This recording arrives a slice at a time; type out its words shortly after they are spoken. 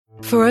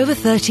For over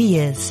 30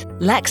 years,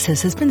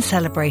 Lexus has been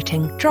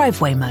celebrating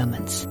driveway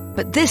moments.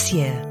 But this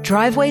year,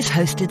 Driveway's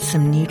hosted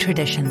some new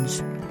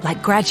traditions,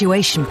 like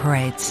graduation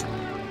parades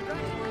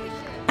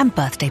and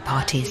birthday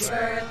parties.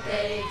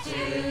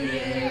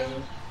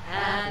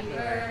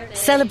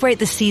 Celebrate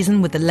the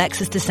season with the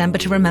Lexus December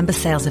to Remember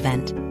sales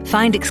event.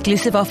 Find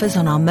exclusive offers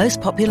on our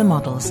most popular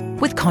models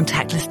with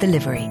contactless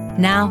delivery.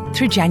 Now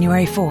through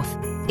January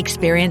 4th.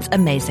 Experience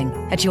amazing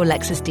at your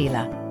Lexus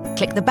dealer.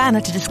 Click the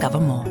banner to discover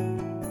more.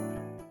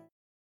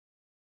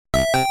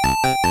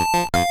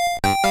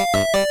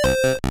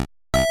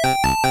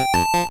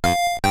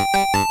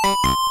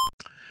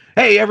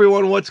 Hey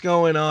everyone, what's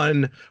going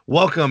on?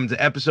 Welcome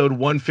to episode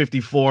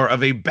 154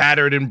 of a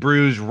Battered and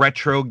Bruised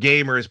Retro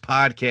Gamers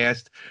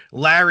podcast.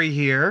 Larry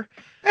here.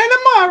 And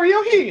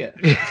Mario here.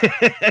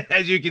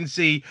 As you can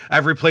see,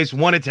 I've replaced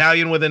one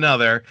Italian with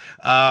another.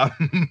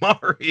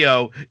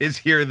 Mario is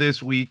here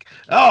this week.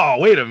 Oh,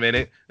 wait a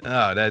minute.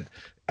 Oh, that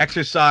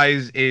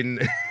exercise in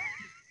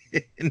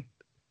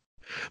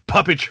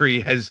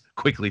puppetry has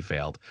quickly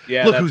failed.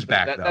 Yeah, look who's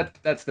back, though.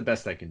 That's the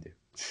best I can do.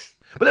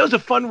 But that was a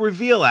fun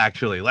reveal,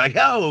 actually. Like,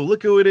 oh,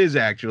 look who it is,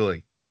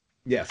 actually.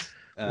 Yes.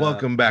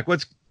 Welcome back.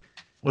 What's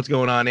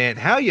going on, Ant?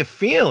 How you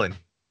feeling?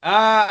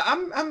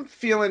 I'm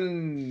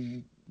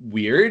feeling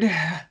weird.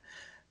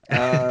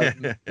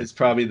 It's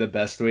probably the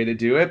best way to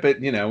do it. But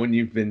when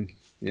you've been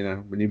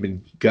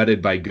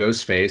gutted by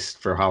Ghostface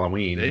for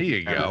Halloween, there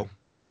you go.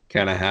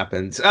 Kind of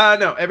happens.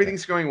 No,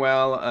 everything's going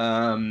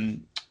well.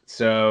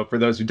 So for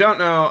those who don't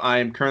know, I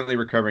am currently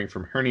recovering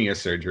from hernia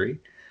surgery.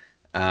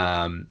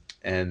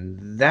 And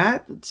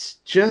that's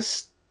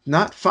just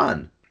not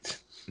fun.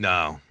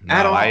 No,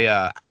 at all.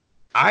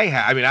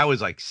 I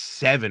was like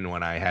 7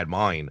 when I had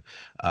mine.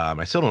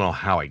 I still don't know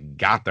how I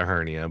got the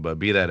hernia, but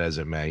be that as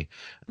it may.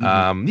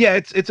 Yeah,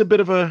 it's a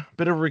bit of a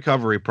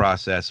recovery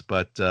process,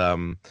 but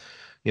and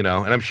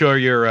I'm sure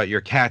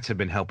your cats have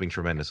been helping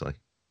tremendously.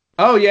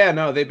 Oh yeah,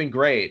 no, they've been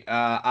great.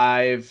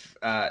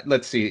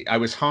 Let's see, I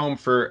was home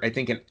for I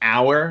think an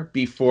hour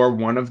before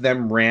one of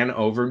them ran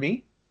over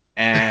me,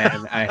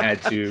 and I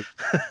had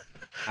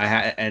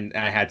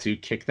to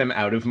kick them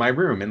out of my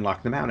room and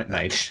lock them out at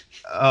night.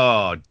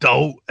 Oh,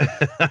 don't!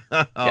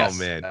 Oh yes.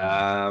 Man.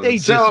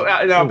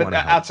 But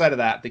outside of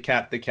that, the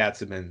cats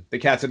have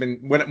been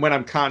when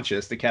I'm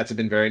conscious, the cats have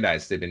been very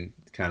nice. They've been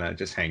kind of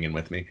just hanging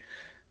with me,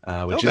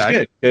 which is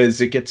good because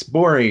it gets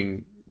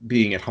boring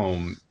being at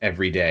home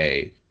every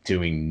day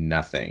doing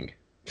nothing.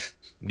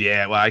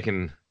 Yeah, well, I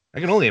can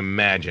only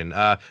imagine.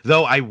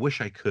 Though I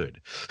wish I could.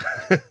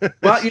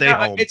 Well,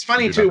 home, it's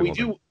funny too.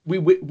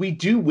 We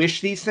do wish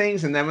these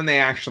things, and then when they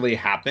actually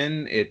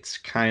happen, it's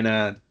kind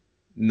of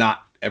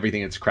not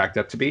everything it's cracked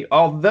up to be.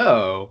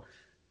 Although,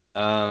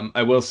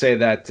 I will say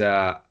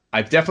that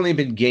I've definitely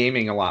been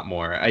gaming a lot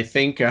more. I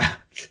think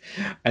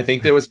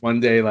there was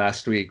one day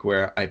last week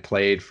where I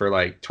played for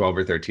like 12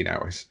 or 13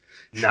 hours.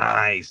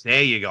 Nice.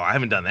 There you go. I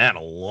haven't done that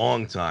in a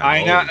long time.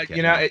 I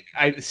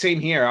know. Same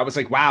here. I was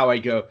like, wow.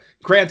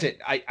 Granted,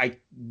 I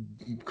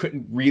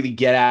couldn't really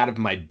get out of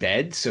my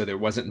bed, so there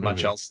wasn't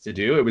much else to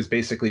do. It was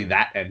basically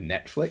that and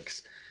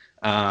Netflix.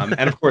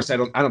 And of course, I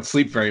don't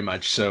sleep very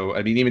much. So,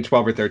 I mean, even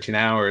 12 or 13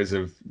 hours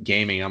of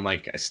gaming, I'm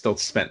like, I still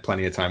spent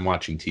plenty of time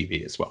watching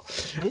TV as well.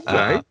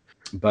 Okay.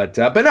 But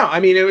no, I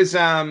mean, it was,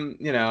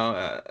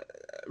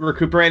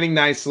 recuperating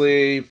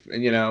nicely,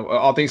 and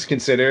all things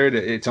considered,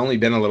 it's only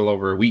been a little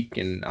over a week,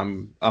 and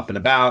I'm up and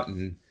about,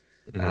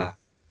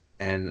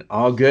 and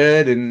all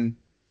good, and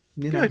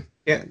good.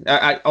 Yeah.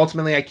 I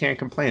ultimately I can't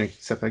complain,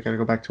 except I got to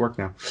go back to work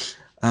now.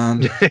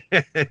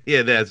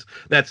 Yeah,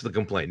 that's the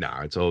complaint. No,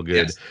 it's all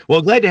good. Yes.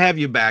 Well, glad to have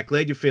you back.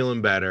 Glad you're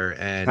feeling better,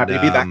 and happy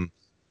to be back.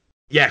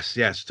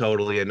 Yes,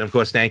 totally. And of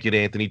course, thank you to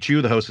Anthony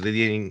Chu, the host of the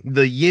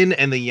Yin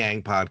and the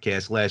Yang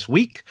podcast last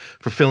week,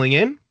 for filling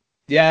in.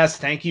 Yes,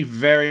 thank you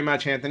very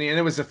much, Anthony. And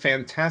it was a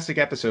fantastic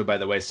episode, by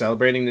the way,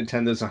 celebrating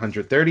Nintendo's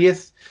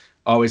 130th.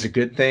 Always a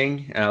good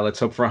thing. Let's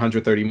hope for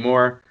 130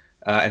 more,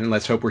 and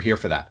let's hope we're here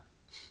for that.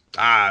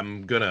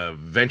 I'm going to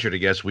venture to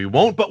guess we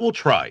won't, but we'll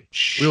try.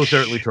 We will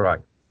certainly try.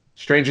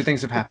 Stranger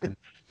things have happened.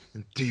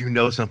 Do you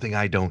know something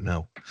I don't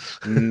know?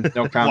 No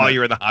comment. While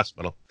you're in the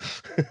hospital.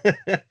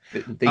 They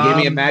gave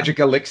me a magic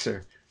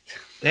elixir.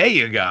 There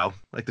you go.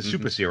 Like the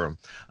super serum.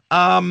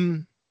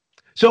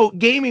 So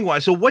gaming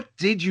wise, so what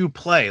did you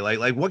play?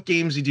 Like what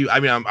games did you? I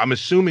mean, I'm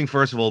assuming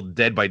first of all,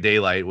 Dead by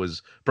Daylight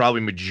was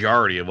probably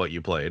majority of what you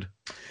played.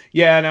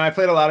 Yeah, no, I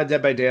played a lot of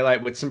Dead by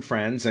Daylight with some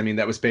friends. I mean,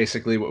 that was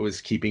basically what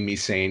was keeping me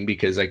sane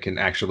because I can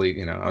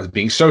actually, I was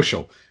being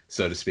social,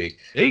 so to speak.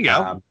 There you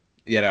go.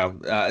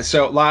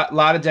 So a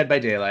lot of Dead by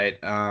Daylight,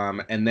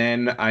 and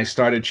then I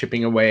started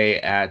chipping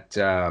away at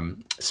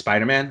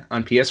Spider-Man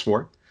on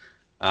PS4.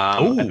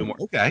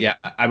 Okay. Yeah,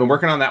 I've been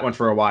working on that one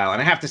for a while,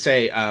 and I have to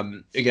say,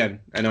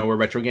 again, I know we're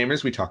retro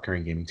gamers, we talk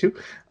current gaming too.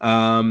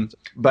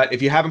 But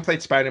if you haven't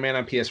played Spider-Man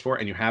on PS4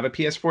 and you have a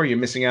PS4, you're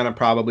missing out on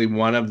probably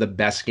one of the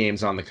best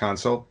games on the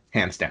console,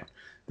 hands down.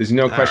 There's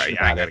no question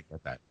about I gotta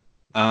get that.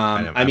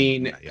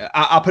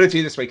 I'll put it to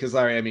you this way, because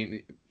Larry, I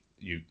mean,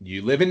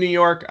 you live in New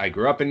York. I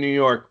grew up in New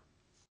York.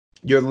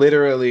 You're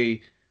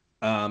literally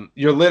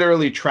You're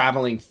literally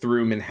traveling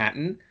through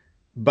Manhattan,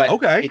 but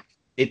okay,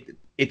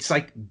 it's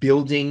like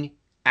building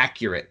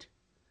accurate.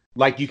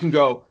 Like you can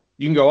go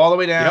all the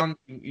way down.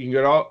 Yep. You can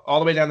go all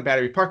the way down to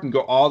Battery Park and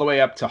go all the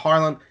way up to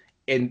Harlem,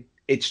 and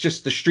it's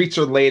just the streets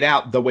are laid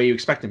out the way you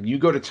expect them. You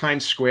go to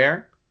Times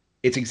Square,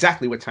 it's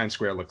exactly what Times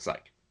Square looks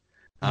like.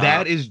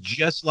 That is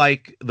just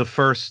like the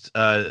first,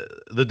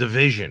 the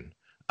Division.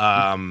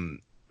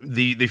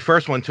 The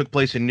first one took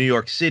place in New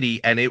York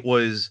City, and it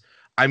was,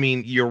 I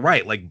mean, you're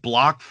right, like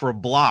block for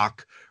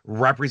block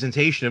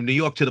representation of New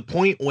York, to the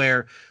point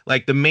where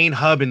like the main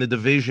hub in the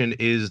Division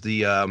is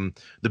the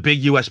big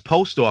U.S.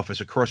 Post Office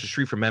across the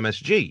street from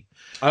MSG.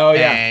 Oh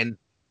yeah, and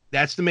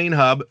that's the main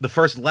hub. The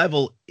first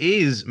level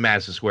is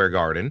Madison Square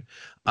Garden.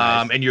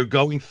 Nice. And you're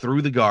going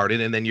through the garden,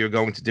 and then you're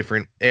going to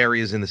different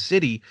areas in the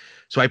city.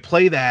 So I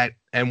play that,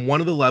 and one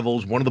of the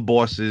levels, one of the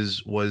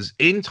bosses was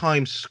in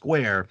Times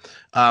Square,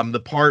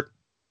 the part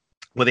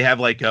where they have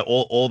like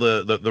all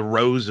the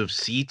rows of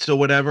seats or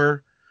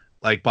whatever,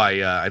 like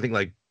by I think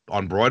like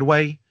on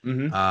Broadway,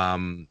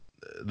 the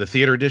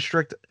theater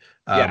district.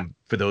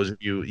 For those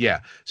of you,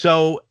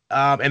 So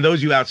and those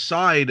of you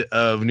outside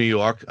of New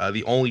York,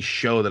 the only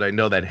show that I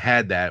know that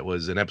had that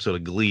was an episode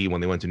of Glee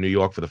when they went to New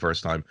York for the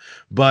first time.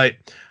 But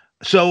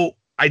so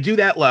I do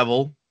that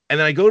level, and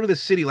then I go to the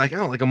city like,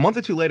 oh, like a month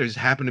or two later, I just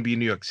happened to be in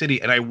New York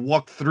City, and I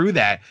walked through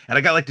that, and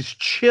I got like this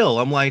chill.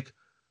 I'm like,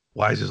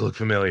 why does this look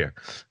familiar?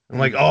 I'm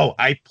like, oh,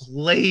 I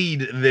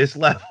played this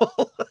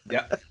level.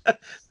 Yeah.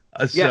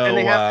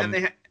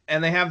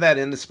 And they have that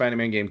in the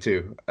Spider-Man game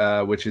too,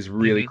 which is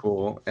really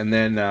cool. And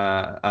then,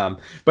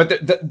 but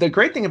the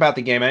great thing about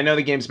the game, I know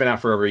the game's been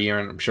out for over a year,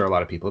 and I'm sure a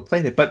lot of people have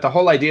played it. But the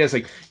whole idea is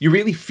like you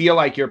really feel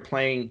like you're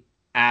playing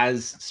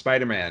as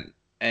Spider-Man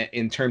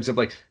in terms of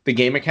like the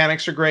game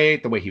mechanics are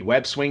great, the way he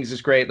web swings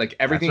is great, like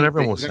everything. That's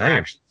what everyone was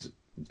saying.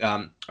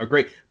 Are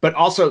great, but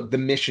also the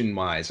mission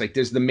wise, like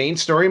there's the main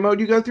story mode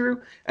you go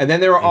through, and then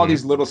there are all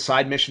these little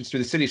side missions through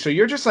the city. So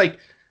you're just like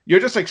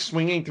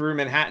swinging through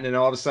Manhattan, and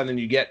all of a sudden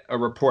you get a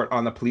report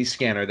on the police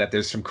scanner that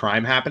there's some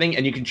crime happening,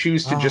 and you can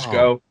choose to just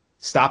go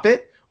stop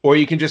it, or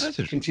you can just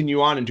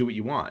continue on and do what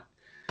you want.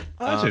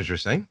 Oh, that's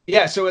interesting.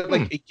 Yeah, so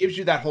it gives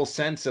you that whole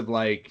sense of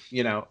like,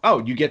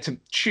 you get to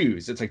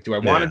choose. It's like, do I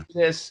want to do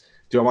this?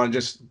 Do I want to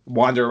just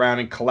wander around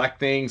and collect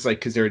things? Like,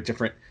 because there are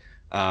different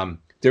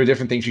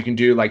things you can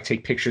do, like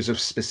take pictures of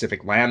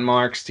specific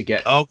landmarks to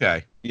get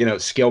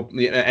skill,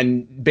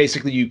 and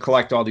basically you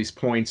collect all these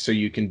points so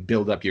you can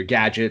build up your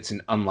gadgets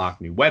and unlock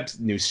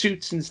new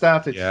suits and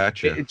stuff.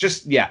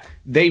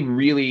 They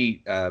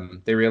really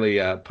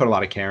put a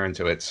lot of care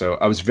into it. So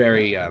I was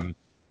very I've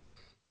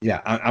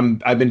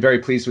been very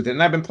pleased with it,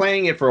 and I've been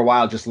playing it for a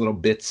while, just little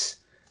bits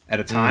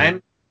at a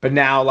time. But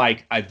now,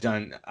 like I've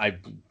done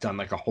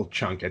like a whole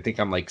chunk. I think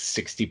I'm like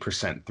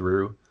 60%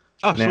 through.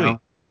 Oh, now. Sweet.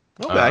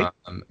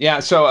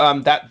 Okay.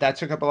 So that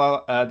took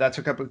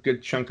up a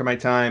good chunk of my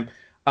time.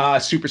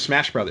 Super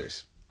Smash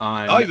Brothers.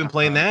 You've been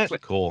playing that?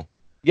 Cool.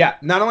 Yeah.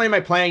 Not only am I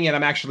playing it,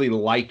 I'm actually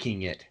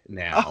liking it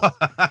now.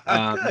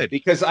 Good.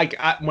 Because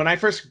when I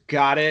first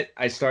got it,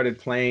 I started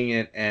playing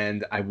it,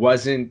 and I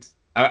wasn't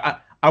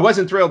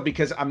thrilled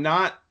because I'm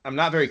not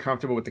very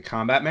comfortable with the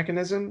combat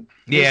mechanism.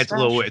 Yeah,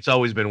 it's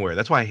always been weird.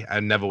 That's why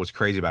I never was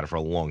crazy about it for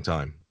a long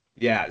time.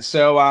 Yeah,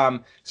 so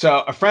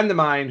a friend of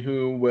mine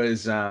who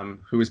was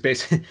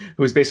basically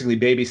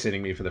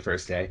babysitting me for the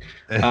first day,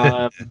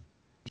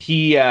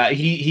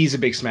 he's a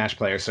big Smash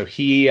player, so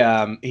he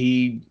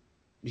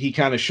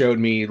kind of showed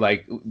me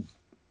like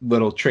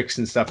little tricks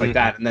and stuff like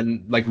that, and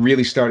then like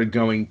really started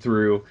going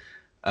through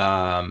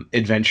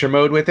adventure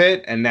mode with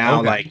it, and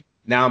now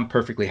now I'm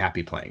perfectly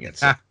happy playing it.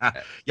 So.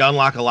 You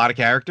unlock a lot of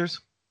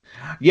characters?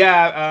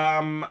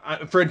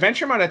 Yeah, for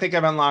adventure mode, I think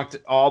I've unlocked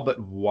all but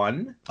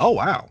one. Oh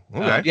wow!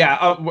 Okay.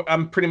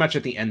 I'm pretty much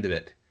at the end of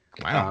it.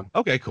 Wow.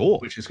 Okay, cool.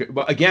 Which is good.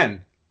 Well,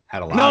 again,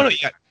 had a lot. No,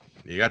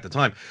 you got the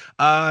time.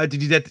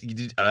 Did you get?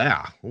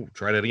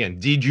 Try that again.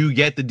 Did you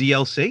get the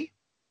DLC?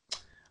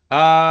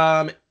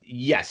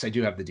 Yes, I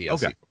do have the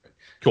DLC. Okay.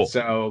 Cool.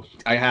 So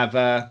I have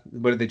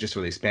what did they just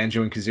release?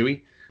 Banjo and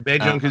Kazooie.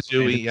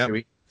 Banjo-Kazooie.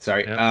 Yep.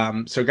 Sorry.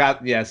 Yep. So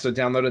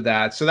downloaded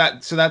that. So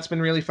that's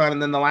been really fun. And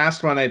then the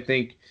last one, I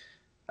think,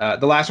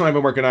 the last one I've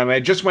been working on, and I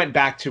just went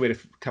back to it a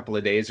couple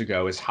of days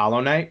ago, is Hollow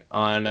Knight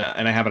and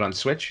I have it on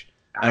Switch.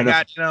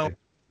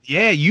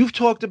 Yeah, you've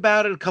talked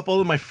about it. A couple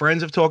of my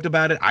friends have talked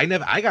about it. I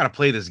got to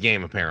play this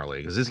game apparently,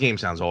 because this game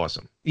sounds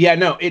awesome. Yeah,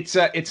 no, it's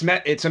a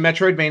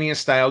Metroidvania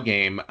style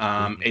game.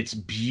 It's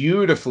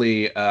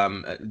beautifully,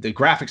 the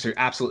graphics are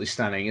absolutely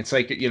stunning. It's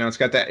like, it's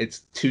got that,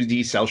 it's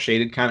 2D cel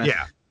shaded kind of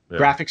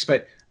graphics,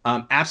 but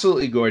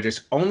absolutely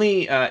gorgeous.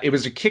 Only it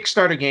was a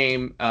Kickstarter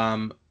game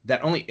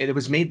it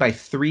was made by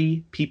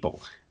 3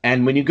 people.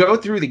 And when you go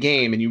through the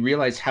game and you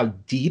realize how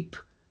deep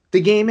the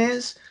game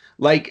is,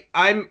 like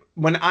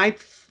when I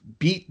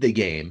beat the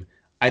game,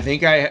 I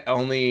think I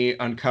only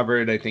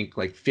uncovered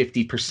like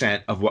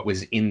 50% of what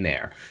was in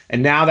there.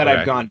 And now that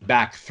I've gone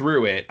back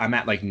through it, I'm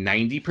at like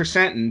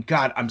 90%. And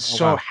God, I'm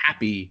so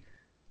happy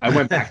I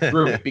went back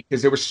through it,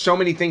 because there were so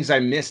many things I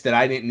missed that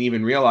I didn't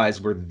even realize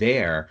were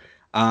there.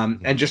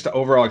 And just the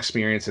overall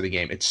experience of the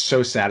game. It's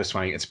so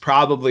satisfying. It's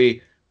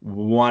probably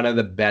one of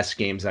the best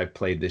games I've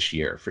played this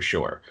year for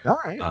sure. All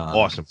right.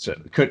 Awesome. So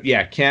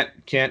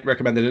can't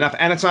recommend it enough.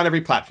 And it's on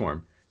every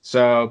platform.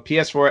 So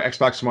PS4,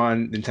 Xbox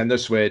One, Nintendo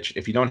Switch.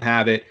 If you don't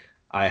have it,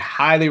 I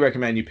highly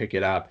recommend you pick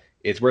it up.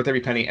 It's worth every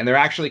penny. And they're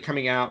actually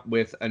coming out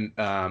with an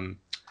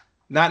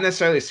not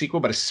necessarily a sequel,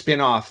 but a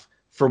spin-off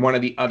for one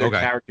of the other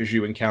characters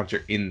you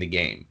encounter in the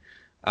game.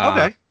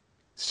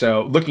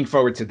 So looking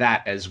forward to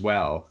that as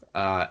well.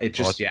 It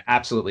just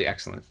absolutely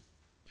excellent.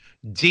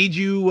 Did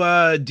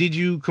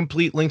you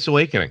complete Link's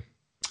Awakening?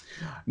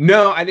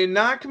 No, I did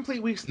not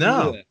complete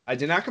I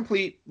did not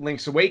complete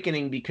Link's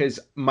Awakening because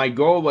my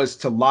goal was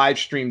to live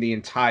stream the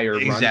entire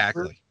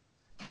run.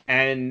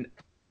 And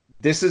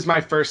this is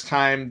my first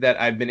time that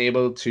I've been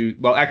able to.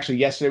 Well, actually,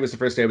 yesterday was the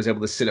first day I was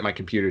able to sit at my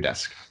computer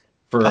desk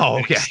for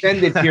an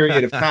extended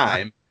period of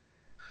time.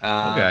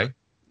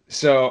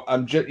 So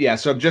I'm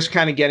just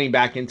kind of getting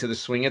back into the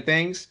swing of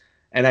things.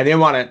 And I didn't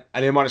want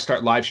to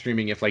start live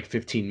streaming if like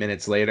 15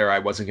 minutes later I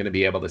wasn't going to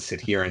be able to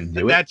sit here and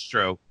do it.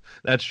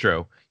 That's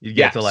true. You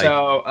get to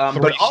like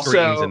three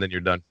screens and then you're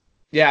done.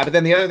 Yeah, but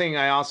then the other thing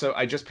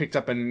I just picked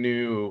up a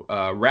new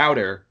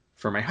router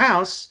for my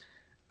house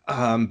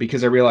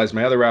because I realized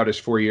my other router is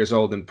 4 years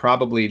old and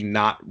probably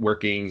not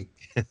working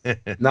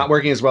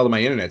as well as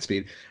my internet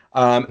speed.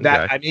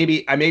 That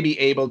I may be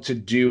able to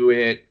do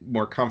it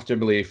more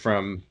comfortably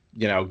from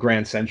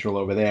Grand Central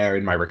over there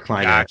in my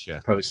recliner, as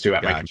opposed to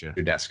at my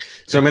computer desk.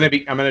 So I'm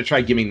gonna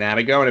try giving that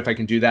a go, and if I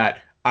can do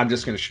that, I'm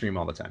just gonna stream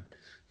all the time.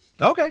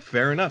 Okay,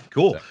 fair enough.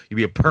 Cool. You'll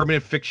be a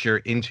permanent fixture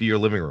into your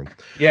living room.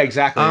 Yeah,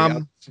 exactly.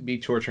 I'll be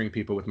torturing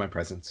people with my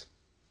presence.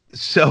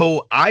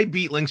 So I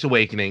beat Link's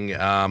Awakening.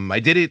 I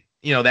did it.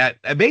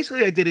 I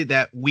did it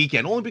that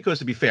weekend only because,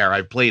 to be fair,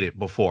 I've played it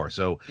before,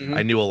 so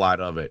I knew a lot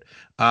of it.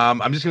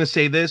 I'm just gonna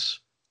say this: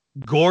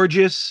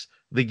 gorgeous.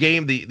 The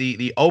game,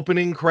 the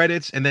opening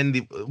credits, and then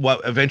what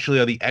eventually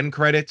are the end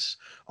credits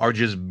are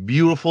just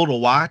beautiful to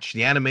watch.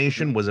 The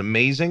animation was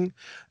amazing.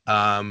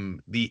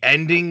 The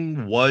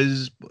ending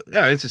was,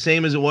 it's the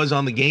same as it was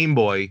on the Game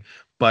Boy,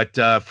 but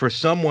for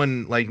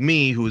someone like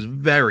me who was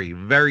very,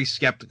 very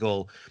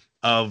skeptical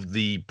of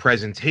the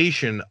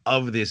presentation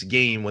of this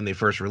game when they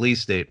first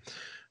released it,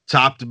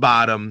 top to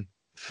bottom,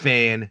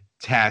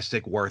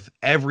 fantastic, worth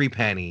every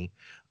penny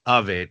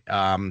of it.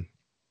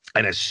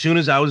 And as soon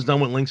as I was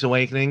done with Link's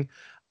Awakening,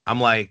 I'm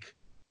like,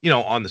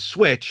 on the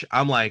Switch,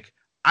 I'm like,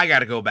 I got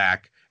to go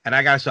back and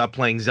I got to start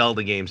playing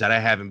Zelda games that I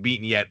haven't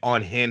beaten yet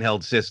on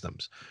handheld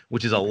systems,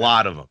 which is a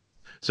lot of them.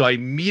 So I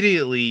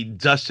immediately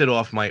dusted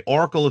off my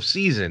Oracle of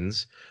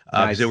Seasons.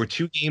 Nice. There were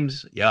two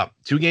games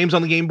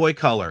on the Game Boy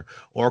Color,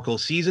 Oracle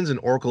of Seasons and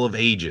Oracle of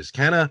Ages.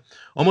 Kind of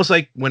almost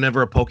like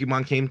whenever a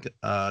Pokemon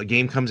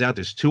game comes out,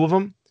 there's two of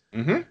them.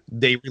 Mm-hmm.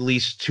 They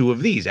released two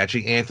of these.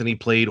 Actually, Anthony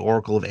played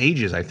Oracle of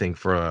Ages, I think,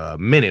 for a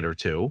minute or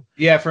two.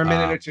 Yeah, for a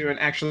minute or two. And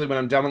actually, when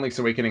I'm done with Link's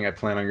Awakening, I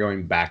plan on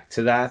going back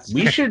to that.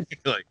 We should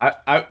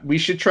we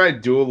should try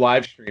dual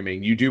live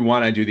streaming. You do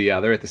one, I do the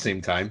other at the same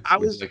time.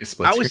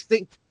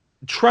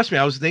 Trust me,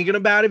 I was thinking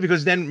about it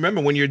because then remember,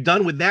 when you're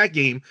done with that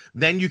game,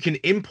 then you can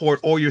import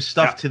all your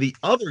stuff to the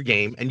other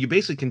game, and you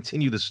basically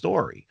continue the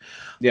story.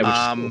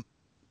 Yeah. Cool.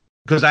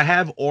 Because I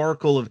have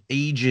Oracle of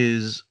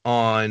Ages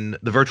on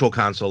the Virtual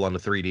Console on the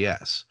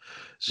 3DS.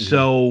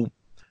 So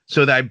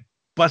that I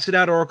busted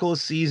out Oracle of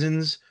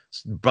Seasons,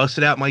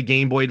 busted out my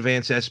Game Boy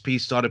Advance SP,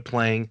 started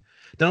playing.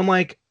 Then I'm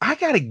like, I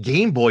got a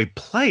Game Boy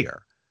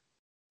player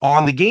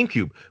on the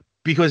GameCube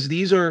because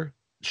these are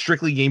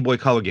strictly Game Boy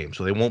Color games,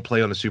 so they won't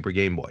play on the Super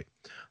Game Boy.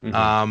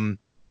 And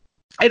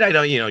I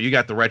know, you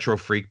got the Retro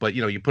Freak, but,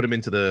 you put them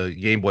into the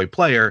Game Boy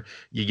player,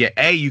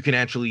 you can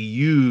actually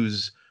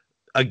use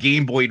a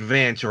Game Boy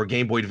Advance or a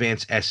Game Boy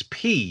Advance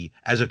SP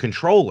as a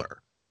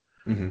controller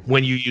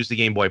when you use the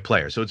Game Boy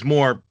player. So it's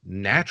more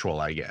natural,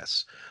 I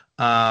guess.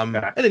 And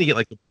then you get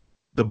like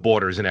the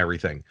borders and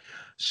everything.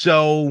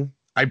 So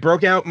I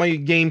broke out my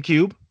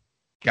GameCube,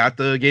 got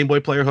the Game Boy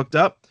player hooked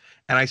up,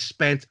 and I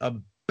spent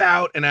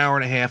about an hour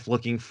and a half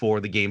looking for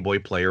the Game Boy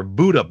player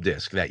boot up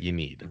disc that you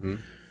need,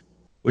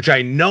 which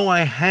I know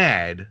I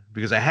had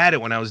because I had it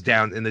when I was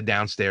down in the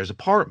downstairs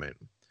apartment.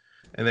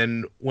 And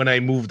then when I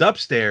moved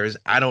upstairs,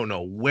 I don't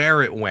know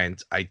where it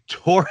went. I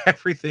tore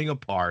everything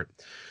apart.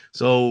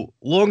 So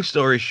long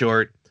story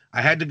short,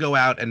 I had to go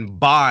out and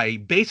buy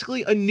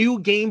basically a new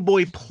Game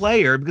Boy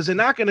player because they're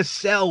not going to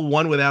sell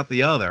one without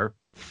the other.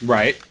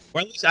 Right. Or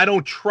at least I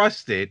don't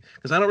trust it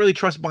because I don't really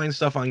trust buying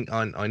stuff on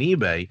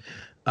eBay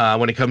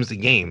when it comes to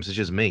games. It's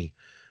just me.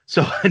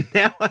 So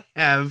now I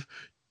have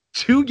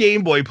two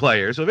Game Boy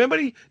players. So if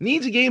anybody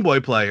needs a Game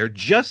Boy player,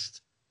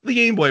 just the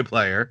Game Boy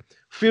player,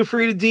 feel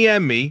free to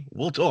DM me.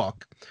 We'll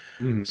talk.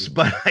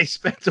 But I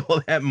spent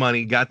all that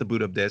money, got the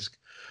boot up disc,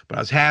 but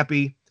I was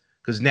happy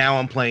because now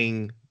I'm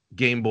playing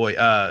Game Boy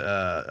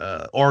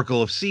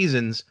Oracle of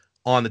Seasons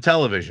on the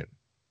television.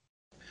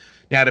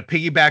 Now to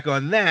piggyback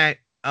on that,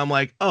 I'm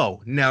like,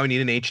 oh, now I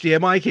need an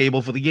HDMI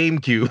cable for the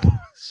GameCube.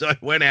 So I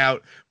went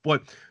out,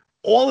 but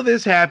all of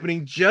this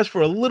happening just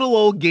for a little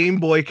old Game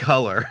Boy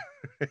Color.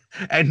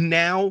 And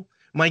now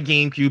my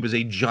GameCube is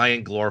a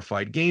giant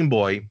glorified Game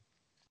Boy.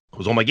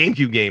 Because all my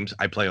GameCube games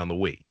I play on the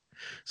Wii.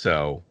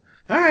 So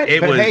all right,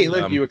 hey,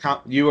 look,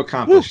 you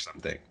accomplished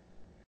something.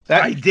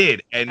 That I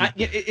did, and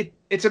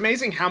it's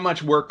amazing how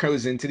much work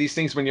goes into these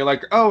things when you're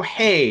like, oh,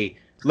 hey,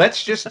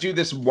 let's just do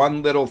this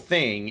one little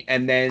thing,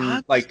 and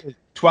then like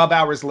 12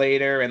 hours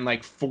later, and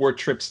like 4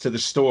 trips to the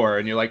store,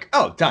 and you're like,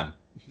 oh, done.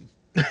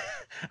 And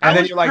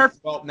then you're like,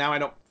 well, now I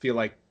don't feel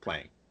like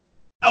playing.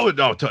 Oh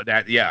no,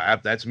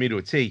 that's me to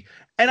a T.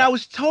 And I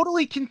was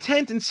totally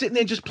content and sitting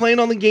there just playing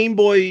on the Game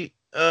Boy.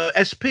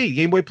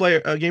 Game Boy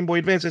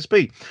Advance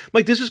SP.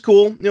 Like, this is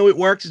cool. It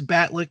works. It's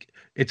backlit.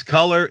 It's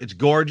color. It's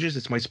gorgeous.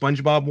 It's my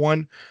SpongeBob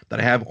one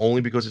that I have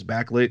only because it's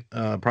backlit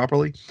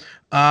properly.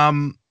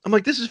 I'm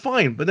like, this is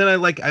fine. But then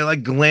I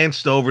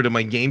glanced over to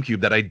my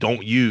GameCube that I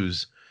don't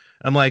use.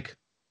 I'm like,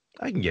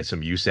 I can get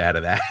some use out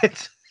of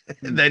that.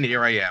 And then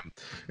here I am.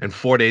 And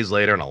 4 days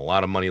later and a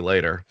lot of money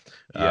later,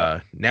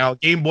 now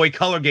Game Boy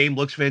Color game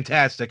looks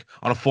fantastic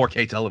on a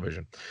 4K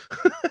television.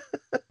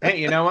 Hey,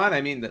 you know what?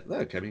 I mean,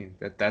 look,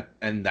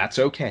 and that's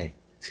okay.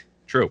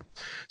 True.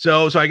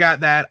 So I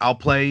got that. I'll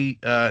play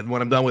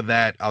when I'm done with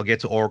that. I'll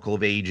get to Oracle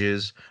of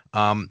Ages.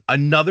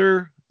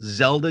 Another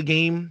Zelda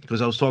game,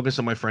 because I was talking to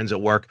some of my friends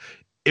at work.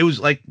 It was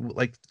like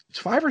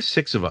 5 or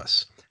 6 of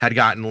us had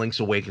gotten Link's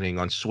Awakening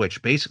on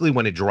Switch basically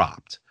when it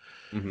dropped.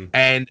 Mm-hmm.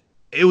 And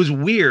it was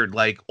weird.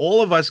 Like,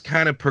 all of us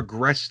kind of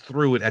progressed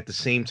through it at the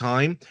same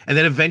time and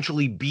then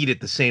eventually beat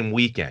it the same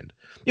weekend.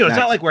 It's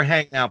not like we're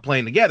hanging out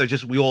playing together,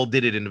 just we all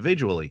did it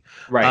individually.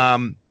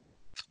 Right.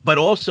 But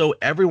also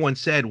everyone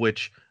said,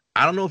 which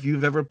I don't know if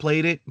you've ever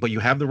played it, but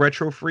you have the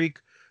Retro Freak,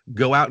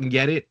 go out and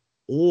get it.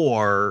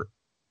 Or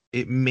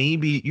it may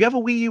be, you have a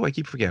Wii U? I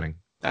keep forgetting.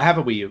 I have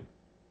a Wii U.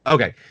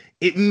 Okay.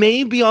 It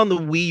may be on the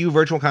Wii U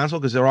Virtual Console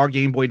because there are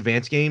Game Boy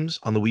Advance games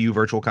on the Wii U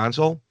Virtual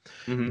Console.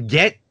 Mm-hmm.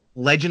 Get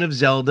Legend of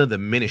Zelda, the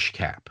Minish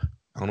Cap.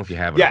 I don't know if you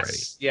have it already.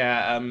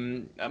 Yeah.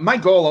 My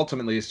goal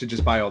ultimately is to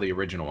just buy all the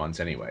original ones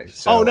anyway.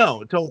 So. Oh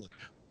no, totally.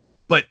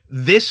 But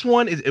this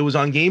one it was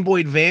on Game Boy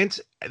Advance.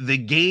 The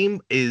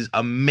game is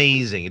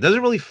amazing. It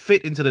doesn't really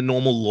fit into the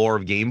normal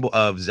lore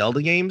of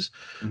Zelda games,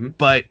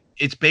 but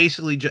it's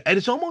basically and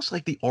it's almost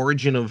like the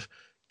origin of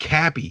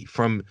Cappy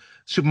from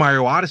Super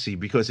Mario Odyssey,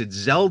 because it's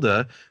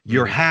Zelda.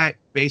 Your hat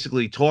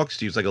basically talks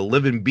to you. It's like a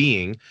living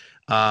being.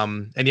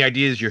 And the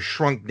idea is you're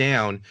shrunk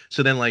down.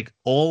 So then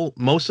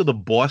most of the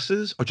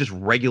bosses are just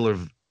regular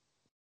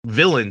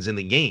villains in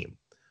the game.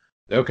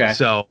 Okay.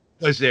 So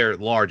because they're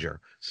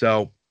larger.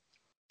 So,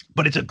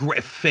 but it's a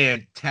great,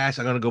 fantastic.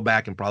 I'm going to go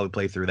back and probably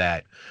play through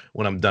that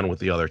when I'm done with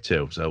the other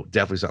 2. So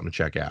definitely something to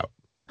check out.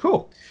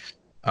 Cool.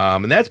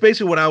 And that's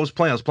basically what I was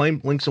playing. I was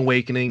playing Link's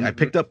Awakening. Mm-hmm. I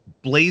picked up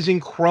Blazing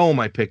Chrome,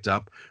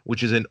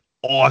 which is an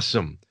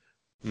awesome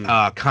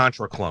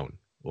Contra clone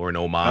or an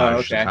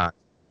homage to Contra.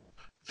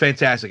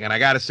 Fantastic. And I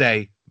got to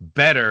say,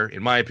 better,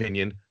 in my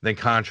opinion, than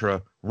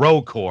Contra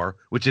Rogue Core,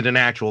 which is an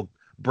actual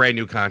brand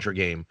new Contra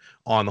game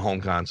on the home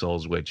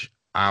consoles, which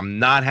I'm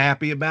not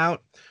happy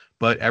about,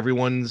 but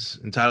everyone's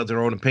entitled to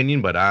their own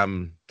opinion, but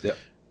I'm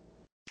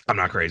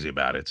not crazy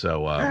about it.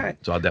 So, right.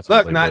 So I'll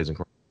definitely play Blazing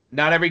Chrome.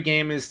 Not every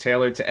game is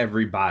tailored to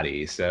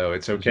everybody, so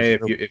it's okay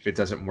if it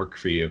doesn't work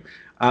for you.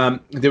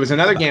 There was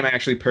another game I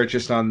actually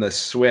purchased on the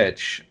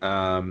Switch.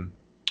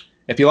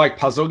 If you like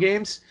puzzle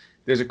games,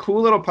 there's a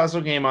cool little puzzle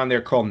game on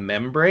there called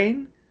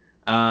Membrane.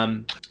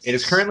 It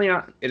is currently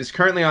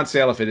on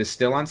sale, if it is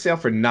still on sale,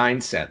 for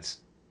 9 cents.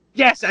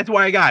 Yes, that's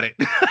why I got it.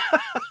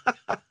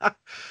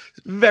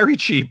 Very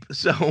cheap.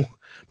 So,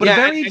 but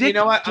and you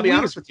know what? I'll be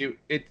honest with you.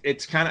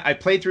 It's kind of, I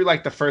played through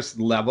like the first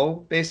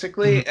level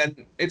basically,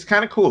 and it's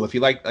kind of cool. If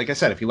you like I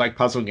said, if you like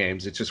puzzle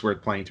games, it's just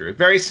worth playing through.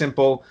 Very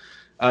simple,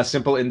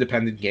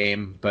 independent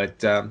game, but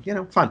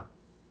fun.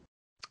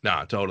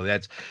 No, totally.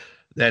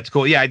 That's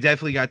cool. Yeah, I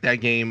definitely got that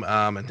game.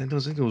 And then I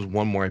think there was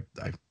one more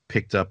I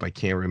picked up. I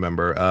can't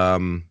remember.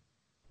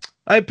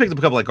 I picked up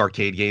a couple like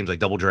arcade games, like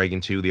Double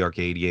Dragon 2, the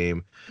arcade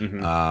game,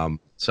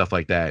 stuff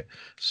like that.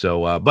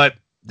 So, but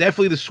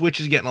definitely the Switch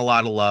is getting a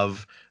lot of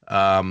love.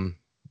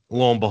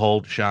 Lo and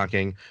behold,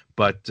 shocking.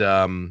 But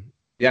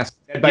yes,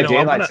 Dead by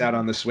Daylight's out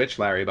on the Switch,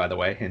 Larry. By the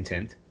way, hint,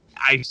 hint.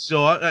 I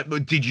saw.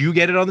 Did you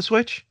get it on the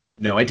Switch?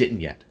 No, I didn't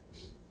yet.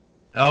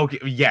 Okay,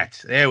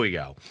 yet. There we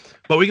go.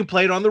 But we can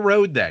play it on the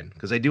road then,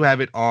 because I do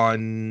have it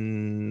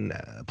on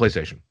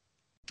PlayStation.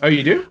 Oh,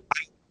 you do?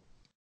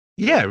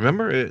 Yeah,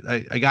 remember?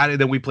 I got it,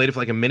 then we played it for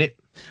like a minute.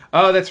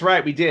 Oh, that's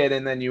right, we did,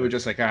 and then you were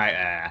just like, all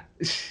right,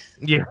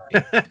 Yeah.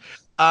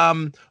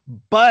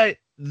 But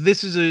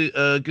this is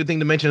a good thing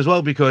to mention as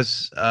well,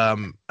 because I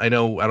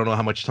don't know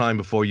how much time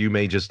before you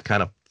may just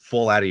kind of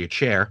fall out of your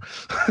chair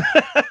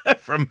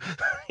from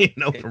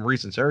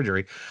recent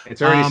surgery.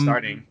 It's already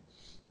starting.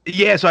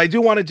 Yeah, so I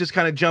do want to just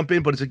kind of jump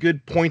in, but it's a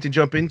good point to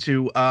jump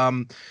into.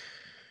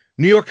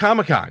 New York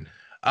Comic Con.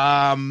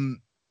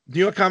 New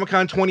York Comic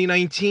Con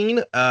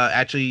 2019.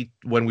 Actually,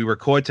 when we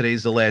record,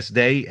 today's the last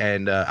day,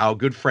 and our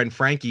good friend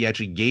Frankie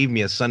actually gave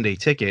me a Sunday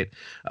ticket.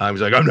 He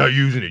was like, I'm not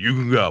using it. You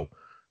can go.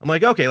 I'm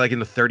like, okay, like in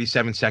the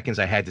 37 seconds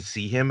I had to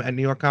see him at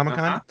New York Comic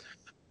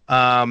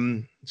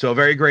Con. So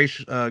very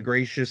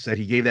gracious that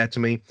he gave that to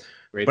me.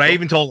 Grateful. But I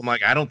even told him,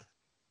 like, I don't.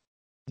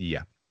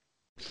 Yeah.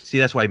 See,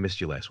 that's why I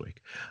missed you last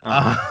week.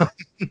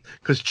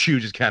 Because Chew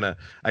just kind of,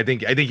 I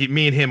think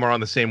me and him are on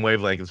the same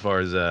wavelength as far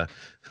as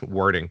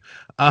wording.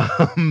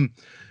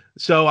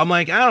 So I'm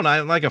like, I don't know,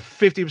 I'm like a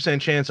 50%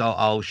 chance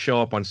I'll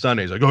show up on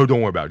Sunday. He's like, oh, don't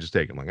worry about it, just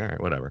take it. I'm like, all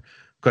right, whatever.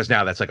 Because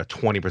now that's like a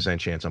 20%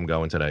 chance I'm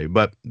going today.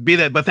 But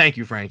thank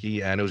you,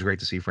 Frankie, and it was great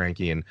to see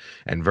Frankie and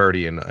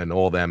Verdi and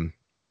all them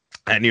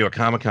at New York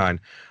Comic Con.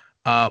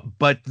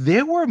 But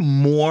there were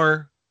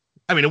more.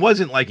 I mean, it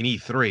wasn't like an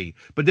E3,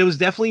 but there was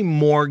definitely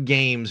more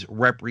games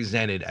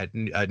represented at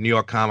New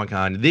York Comic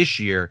Con this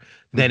year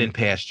than in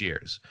past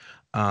years.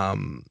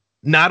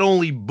 Not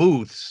only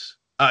booths,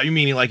 you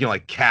meaning like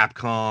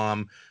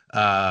Capcom,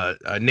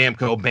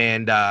 Namco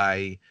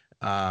Bandai.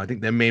 I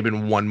think there may have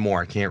been one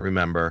more. I can't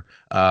remember.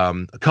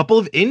 A couple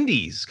of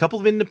indies, a couple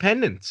of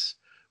independents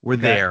were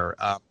there.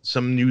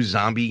 Some new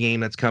zombie game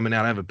that's coming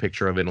out. I have a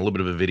picture of it and a little bit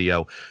of a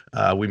video.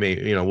 We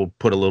may, we'll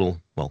put a little,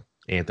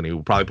 Anthony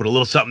will probably put a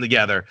little something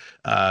together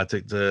to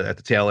at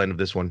the tail end of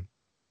this one.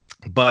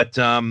 But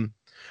I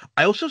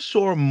also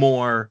saw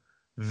more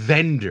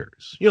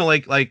vendors, just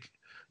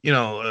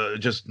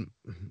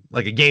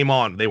like a Game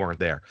On. They weren't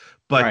there,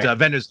 but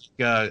vendors,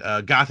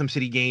 Gotham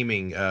City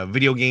Gaming,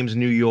 Video Games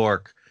New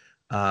York,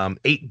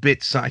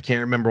 8-Bits. I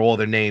can't remember all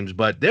their names,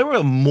 but there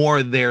were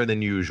more there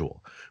than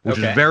usual, which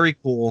is very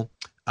cool.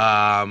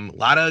 A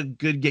lot of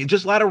good games,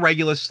 just a lot of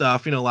regular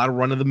stuff, a lot of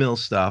run of the mill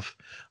stuff.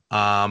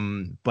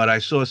 But I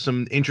saw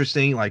some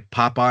interesting, like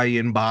Popeye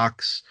in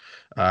box,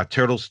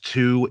 Turtles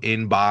 2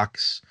 in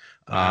box.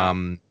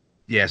 Someone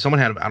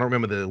had, I don't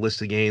remember the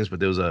list of games, but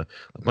there was a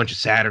bunch of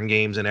Saturn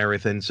games and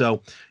everything.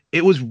 So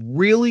it was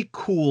really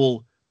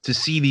cool to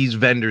see these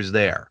vendors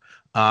there.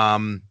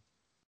 While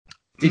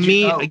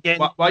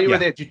you were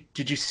there,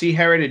 did you see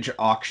Heritage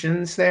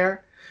Auctions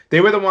there? They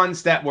were the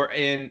ones that were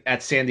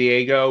at San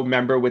Diego.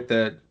 Remember with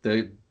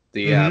the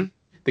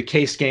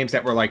case games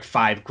that were like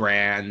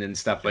 $5,000 and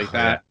stuff like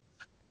that.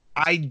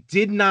 I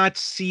did not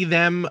see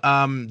them.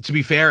 To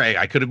be fair,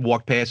 I could have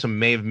walked past them,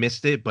 may have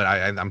missed it, but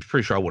I'm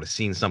pretty sure I would have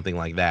seen something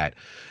like that.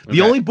 Okay.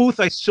 The only booth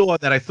I saw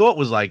that I thought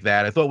was like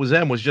that, I thought was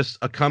them, was just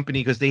a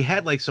company because they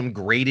had like some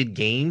graded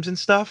games and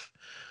stuff.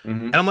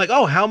 And I'm like,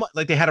 oh, how much?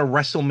 Like they had a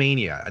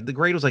WrestleMania. The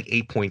grade was like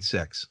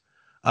 8.6.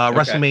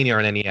 WrestleMania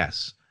on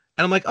NES.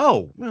 And I'm like,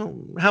 oh, well,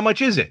 how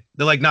much is it?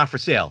 They're like, not for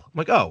sale. I'm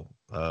like, oh,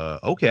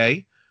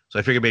 okay. So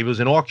I figured maybe it was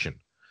an auction.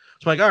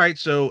 So I'm like, all right.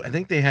 So I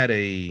think they had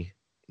a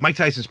Mike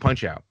Tyson's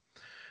Punch-Out.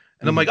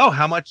 And I'm like, oh,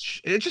 how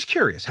much? Just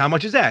curious. How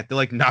much is that? They're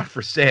like, not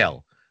for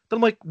sale. Then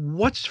I'm like,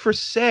 what's for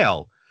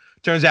sale?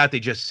 Turns out they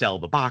just sell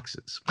the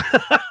boxes.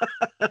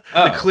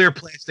 The clear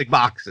plastic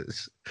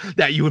boxes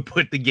that you would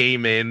put the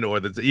game in, or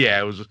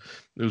it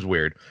was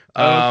weird.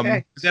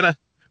 Okay. Because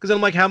then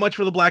I'm like, how much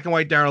for the black and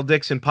white Daryl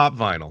Dixon pop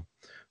vinyl?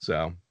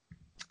 So,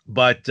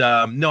 but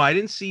no, I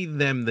didn't see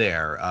them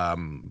there.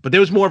 But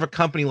there was more of a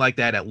company like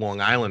that at Long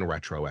Island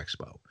Retro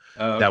Expo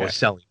that was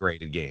selling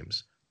graded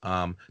games.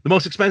 The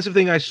most expensive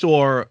thing I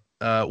saw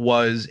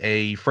was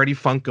a Freddie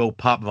Funko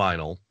pop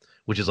vinyl,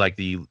 which is like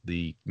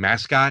the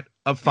mascot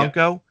of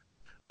Funko.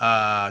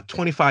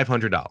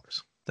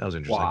 $2,500. That was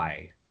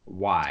interesting.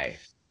 Why?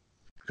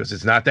 Because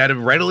it's not that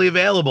readily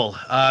available.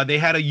 They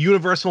had a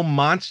Universal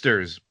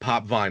Monsters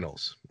pop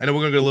vinyls. I know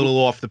we're gonna go a little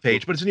off the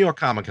page, but it's a New York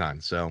Comic Con,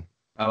 so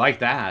I like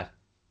that.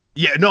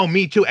 Yeah, no,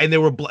 me too. And it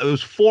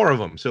was 4 of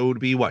them, so it would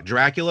be what?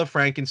 Dracula,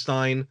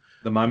 Frankenstein,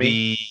 the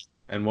Mummy,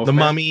 and Wolfman? The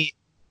Mummy.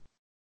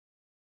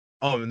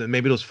 Oh,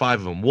 maybe those 5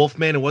 of them.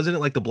 Wolfman, and wasn't it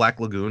like the Black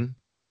Lagoon?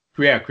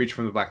 Yeah, Creature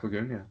from the Black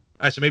Lagoon, yeah. All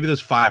right, so maybe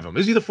there's 5 of them. It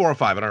was either 4 or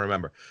 5, I don't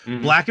remember.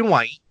 Black and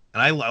white,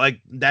 and I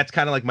like that's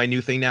kind of like my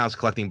new thing now is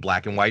collecting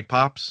black and white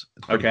pops.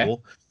 It's pretty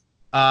cool.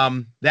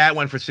 That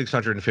went for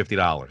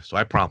 $650, so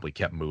I promptly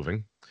kept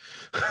moving.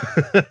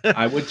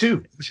 I would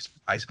too. Which is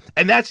nice.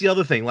 And that's the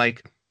other thing,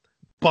 like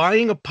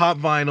buying a pop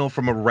vinyl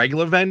from a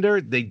regular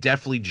vendor, they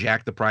definitely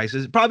jack the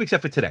prices, probably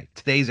except for today.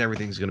 Today's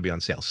everything's going to be on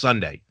sale.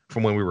 Sunday,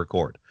 from when we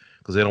record,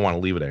 because they don't want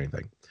to leave it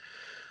anything.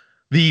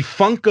 The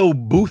Funko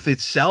booth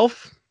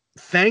itself,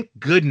 thank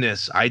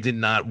goodness I did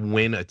not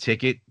win a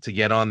ticket to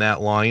get on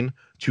that line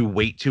to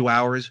wait 2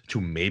 hours to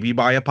maybe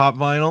buy a pop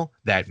vinyl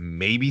that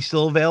may be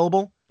still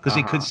available, because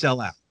it could sell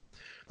out.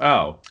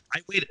 Oh. I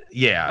waited.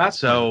 Yeah. That's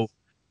so... Nice.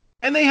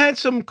 And they had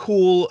some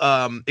cool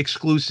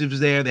exclusives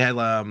there. They had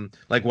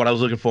like what I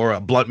was looking for,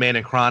 Blunt Man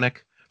and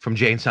Chronic from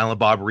Jay and Silent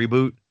Bob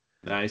Reboot.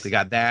 Nice. They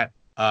got that.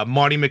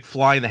 Marty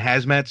McFly in the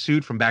hazmat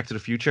suit from Back to the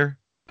Future.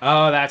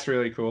 Oh, that's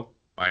really cool.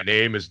 My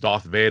name is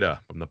Darth Vader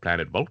from the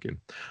planet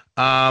Vulcan.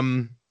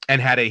 And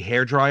had a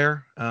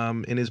hairdryer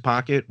in his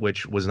pocket,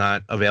 which was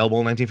not available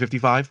in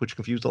 1955, which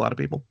confused a lot of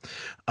people.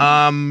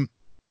 And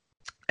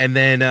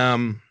then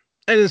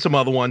some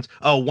other ones.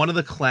 Oh, one of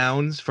the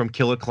clowns from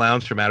Killer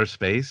Clowns from Outer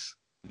Space.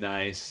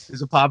 Nice.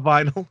 Is a pop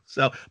vinyl.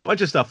 So a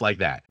bunch of stuff like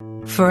that.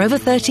 For over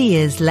 30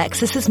 years,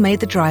 Lexus has made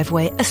the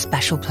driveway a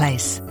special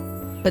place.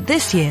 But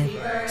this year,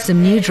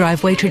 some new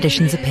driveway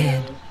traditions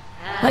appeared,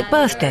 like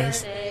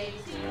birthdays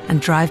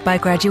and drive-by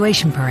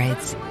graduation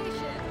parades.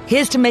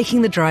 Here's to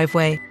making the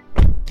driveway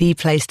the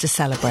place to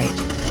celebrate.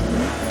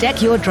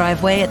 Deck your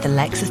driveway at the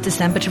Lexus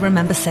December to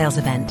Remember sales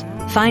event.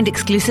 Find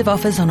exclusive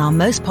offers on our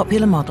most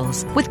popular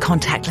models with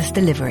contactless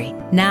delivery.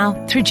 Now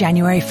through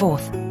January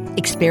 4th.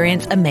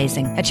 Experience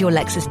amazing at your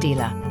Lexus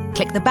dealer.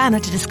 Click the banner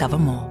to discover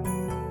more.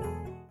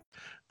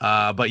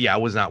 But yeah, I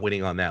was not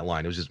winning on that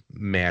line. It was just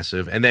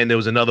massive. And then there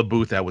was another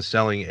booth that was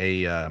selling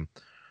a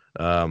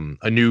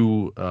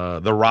new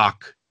The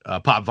Rock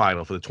pop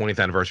vinyl for the 20th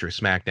anniversary of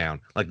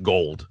SmackDown, like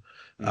gold.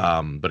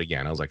 But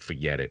again, I was like,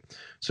 forget it.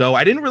 So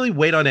I didn't really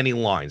wait on any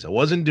lines. I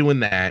wasn't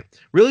doing that.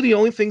 Really, the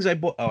only things I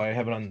bought. Oh, I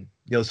have it on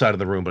the other side of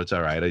the room, but it's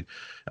all right.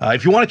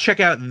 If you want to check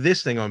out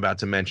this thing I'm about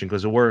to mention,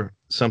 because there were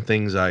some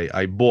things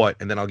I bought,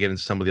 and then I'll get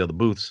into some of the other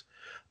booths.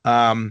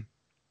 I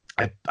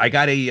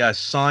got a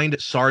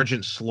signed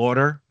Sergeant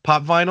Slaughter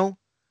pop vinyl.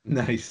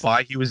 Nice.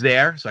 Why he was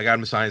there, so I got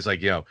him signed. It's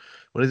like,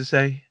 what does it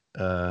say?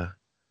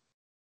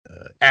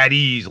 At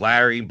ease,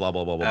 Larry. Blah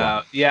blah blah blah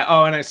blah. Yeah.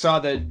 Oh, and I saw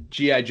the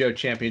GI Joe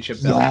Championship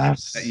belt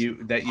that you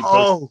posted.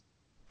 Oh,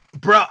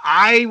 bro,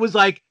 I was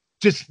like,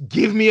 just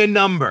give me a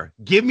number.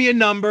 Give me a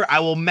number.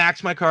 I will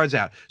max my cards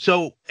out.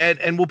 So,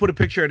 and we'll put a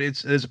picture.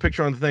 There's a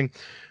picture on the thing.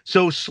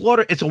 So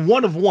Slaughter, it's a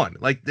 1 of 1.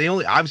 Like they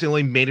obviously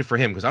only made it for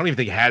him because I don't even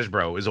think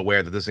Hasbro is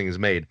aware that this thing is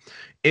made.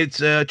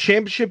 It's a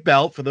championship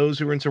belt for those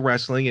who are into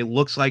wrestling. It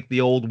looks like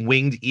the old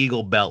winged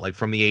eagle belt, like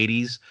from the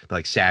 80s,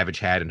 like Savage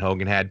had and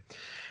Hogan had.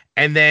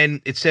 And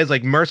then it says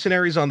like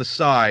mercenaries on the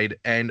side,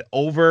 and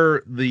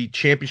over the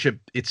championship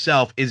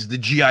itself is the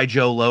G.I.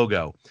 Joe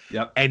logo.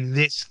 Yep. And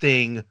this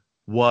thing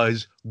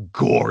was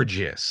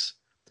gorgeous.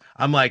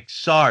 I'm like,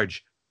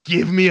 Sarge,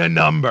 give me a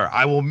number.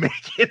 I will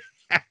make it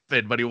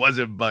happen. But he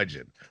wasn't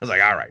budging. I was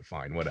like, all right,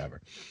 fine,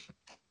 whatever.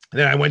 And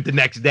then I went the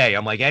next day.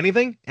 I'm like,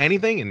 anything? And he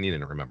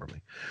didn't remember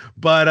me.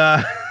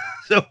 But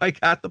so I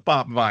got the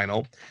pop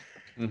vinyl.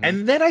 Mm-hmm.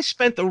 And then I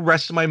spent the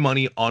rest of my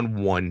money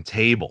on one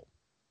table.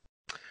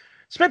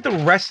 Spent the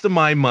rest of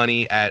my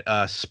money at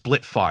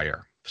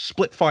Splitfire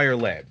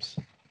Labs.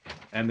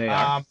 And they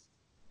are.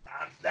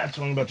 That's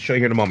what I'm about to show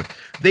you here in a moment.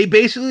 They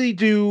basically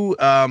do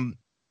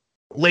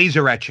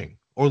laser etching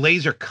or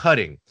laser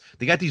cutting.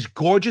 They got these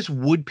gorgeous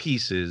wood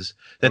pieces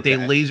that they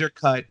laser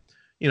cut.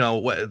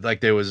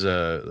 Like there was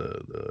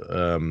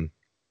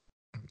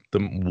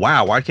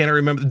why can't I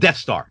remember? The Death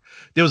Star.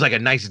 There was like a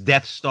nice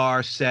Death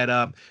Star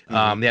setup.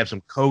 They have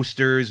some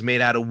coasters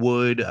made out of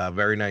wood,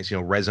 very nice,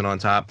 resin on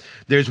top.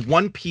 There's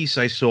one piece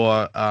I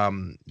saw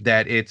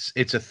that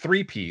it's a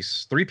three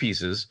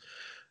pieces,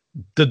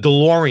 the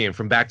DeLorean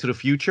from Back to the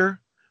Future.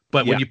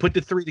 But when you put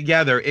the three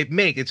together,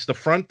 it's the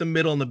front, the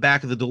middle, and the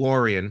back of the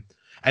DeLorean,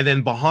 and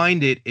then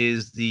behind it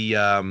is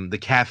the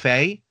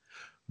cafe.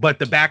 But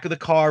the back of the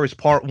car is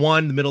part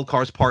 1, the middle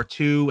car is part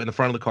 2, and the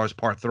front of the car is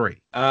part 3.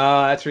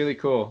 Oh, that's really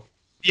cool.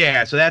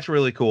 Yeah, so that's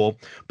really cool.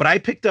 But I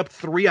picked up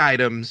 3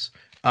 items.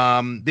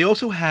 They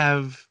also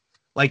have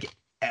like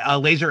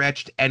laser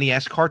etched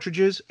NES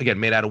cartridges, again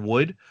made out of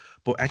wood.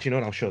 But actually,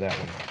 I'll show that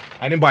one.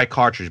 I didn't buy a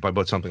cartridge, but I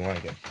bought something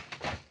like it.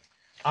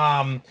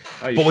 But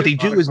what they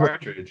do is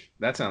cartridge.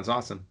 That sounds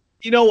awesome.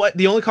 You know what?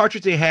 The only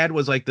cartridge they had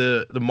was like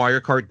the Mario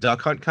Kart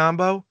Duck Hunt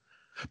combo.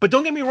 But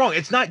don't get me wrong,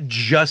 it's not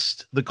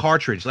just the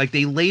cartridge. Like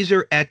they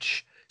laser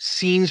etch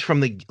scenes from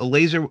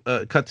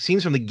the cut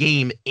scenes from the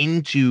game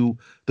into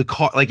the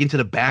car, like into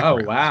the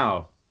background. Oh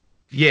wow.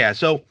 Yeah,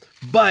 so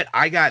but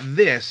I got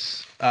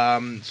this.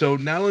 So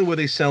not only were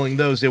they selling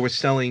those, they were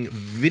selling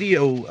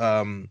video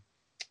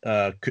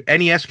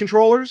NES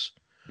controllers.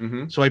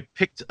 Mm-hmm. So I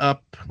picked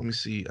up, let me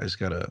see, I just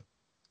gotta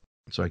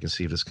so I can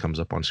see if this comes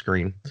up on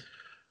screen.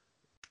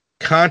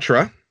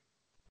 Contra.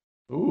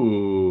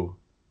 Ooh.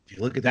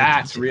 Look at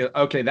that. That's real.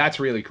 Okay, that's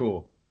really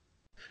cool.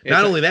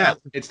 Not only that,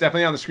 it's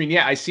definitely on the screen.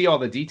 Yeah, I see all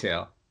the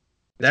detail.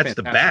 That's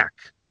the back.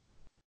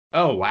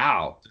 Oh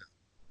wow.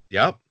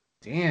 Yep.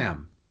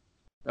 Damn.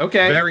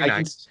 Okay. Very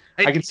nice.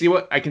 I can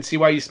see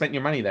why you spent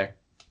your money there.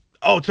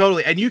 Oh,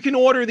 totally. And you can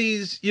order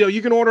these.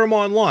 You can order them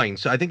online.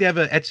 So I think they have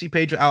an Etsy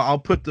page. We'll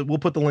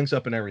put the links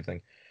up and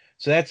everything.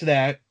 So that's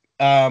that.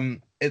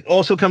 It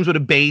also comes with a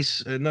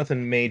base.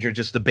 Nothing major,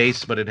 just the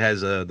base, but it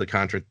has the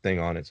Contra thing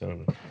on it.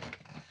 So.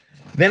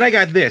 Then I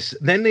got this.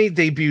 Then they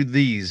debuted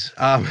these.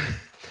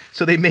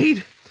 So they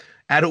made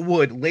out of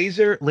wood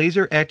laser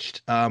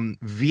etched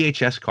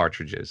VHS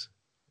cartridges,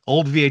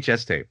 old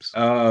VHS tapes.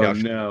 Oh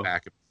no!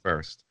 Back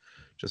first,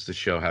 just to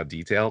show how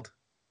detailed.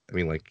 I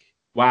mean, like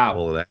wow,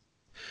 all of that.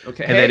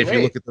 Okay. And then if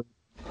you look at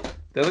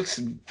that looks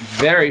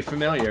very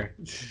familiar.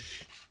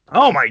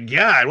 Oh my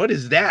God, what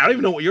is that? I don't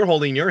even know what you're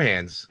holding in your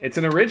hands. It's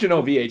an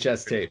original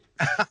VHS tape.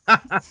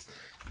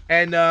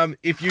 And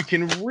if you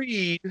can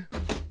read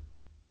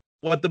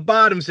what the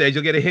bottom says,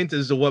 you'll get a hint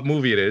as to what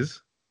movie it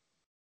is.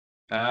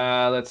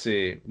 Let's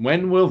see.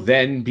 When will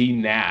then be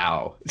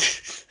now?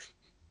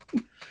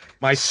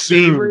 My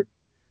favorite.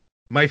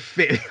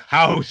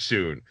 How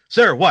soon?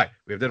 Sir, what?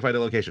 We have identified the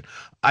location.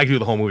 I can do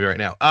the whole movie right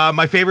now.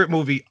 My favorite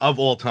movie of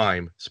all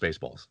time,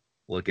 Spaceballs.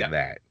 Look at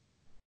that.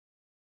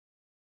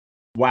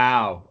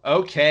 Wow.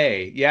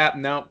 Okay. Yeah,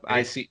 no,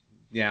 I see.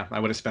 Yeah,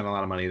 I would have spent a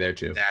lot of money there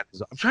too.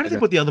 I'm trying to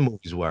think what the other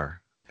movies were.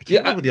 I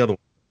can't remember what the other one.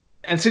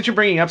 And since you're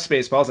bringing up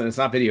Spaceballs and it's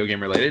not video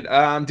game related,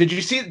 did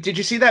you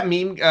see that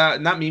meme?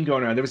 Not meme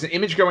going around. There was an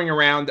image going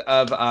around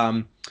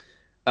of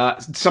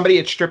somebody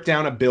had stripped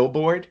down a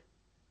billboard.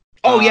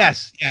 Oh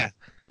yes, yeah.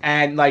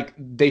 And like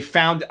they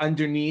found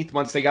underneath,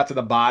 once they got to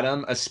the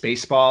bottom, a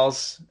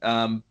Spaceballs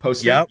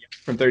poster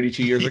from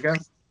 32 years ago.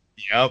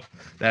 Yep,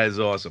 that is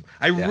awesome.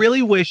 I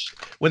really wish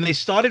when they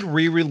started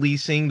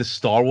re-releasing the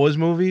Star Wars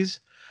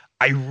movies,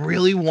 I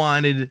really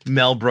wanted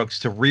Mel Brooks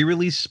to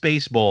re-release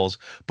Spaceballs,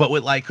 but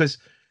with because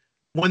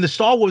when the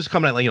Star Wars was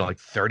coming out, like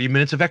 30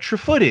 minutes of extra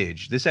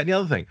footage, this, that, and the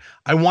other thing.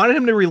 I wanted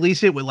him to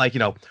release it with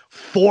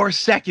 4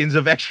 seconds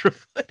of extra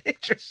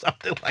footage or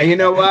something like that. And you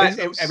know what?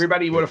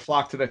 Everybody would have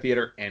flocked to the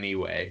theater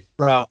anyway.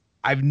 Bro,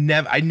 I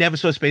never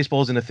saw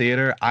Spaceballs in the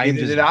theater.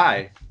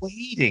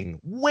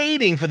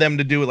 Waiting for them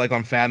to do it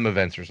on Fathom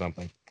events or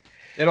something.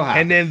 It'll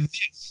happen. And then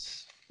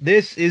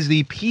this is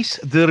the Piece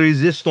de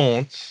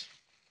Resistance.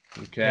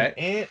 Okay.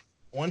 And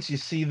once you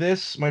see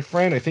this, my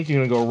friend, I think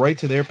you're gonna go right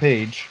to their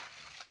page.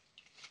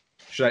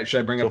 Should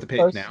I bring up the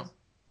page now?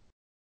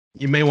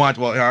 You may want.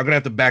 Well, I'm gonna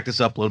have to back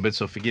this up a little bit,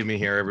 so forgive me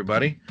here,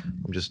 everybody.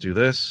 I'll just do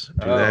this.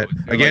 Do that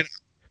again.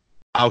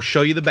 I'll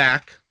show you the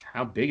back.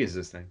 How big is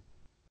this thing?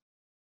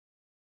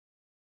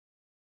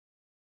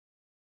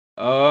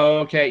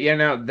 Okay, yeah.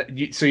 No,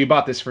 so you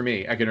bought this for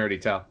me. I can already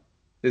tell.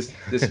 This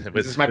is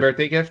this my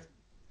birthday gift?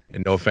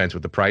 And no offense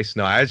with the price.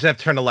 No, I just have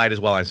to turn the light as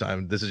well.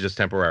 This is just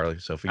temporarily,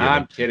 so forgive me.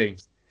 I'm kidding.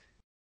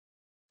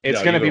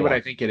 It's gonna be what I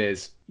think it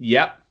is.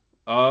 Yep.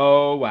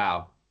 Oh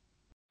wow.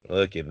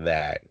 Look at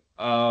that.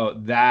 Oh,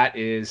 that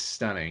is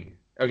stunning.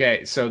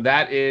 Okay, so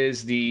that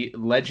is the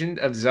Legend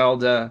of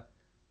Zelda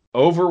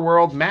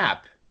overworld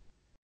map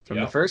from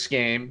the first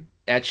game,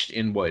 etched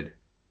in wood.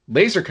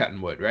 Laser cut in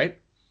wood, right?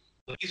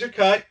 Laser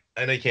cut.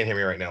 I know you can't hear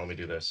me right now. Let me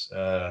do this.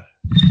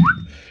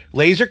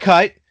 Laser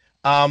cut,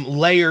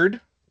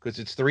 layered, because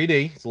it's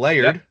 3D. It's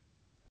layered. Yep.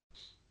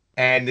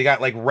 And they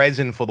got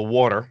resin for the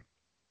water.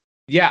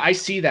 Yeah, I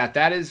see that.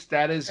 That is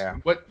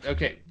what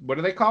what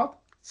are they called?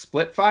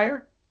 Split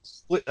fire?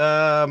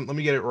 Let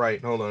me get it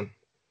right. Hold on.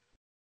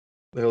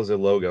 The hell's the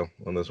logo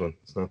on this one?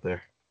 It's not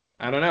there.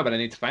 I don't know, but I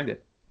need to find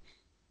it.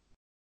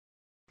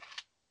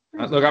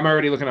 Look, I'm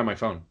already looking on my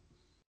phone.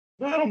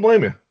 No, I don't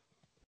blame you.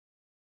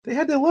 They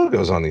had their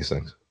logos on these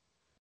things.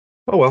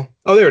 Oh well.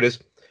 Oh, there it is.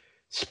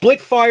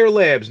 Split Fire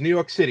Labs, New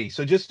York City.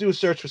 So just do a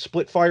search for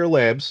Split Fire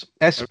Labs.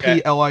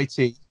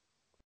 SPLIT.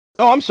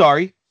 Oh, I'm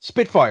sorry.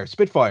 Spitfire.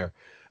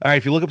 All right,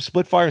 if you look up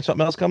Spitfire and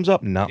something else comes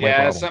up, not my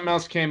problem. Yeah, something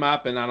else came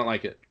up and I don't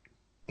like it.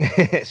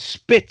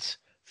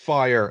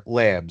 Spitfire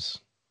Labs.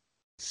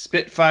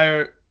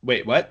 Spitfire.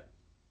 Wait, what?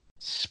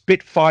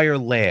 Spitfire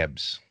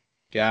Labs.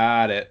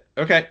 Got it.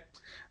 Okay.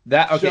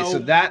 So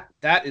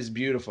that is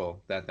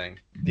beautiful, that thing.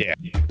 Yeah.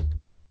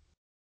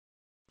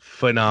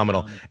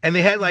 Phenomenal. And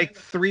they had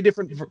 3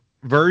 different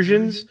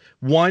versions.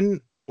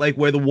 One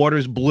where the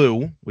water's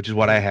blue, which is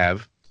what I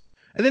have.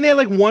 And then they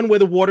had one where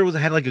the water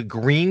had a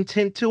green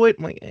tint to it.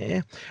 I'm like,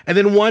 eh. And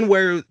then one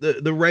where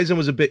the resin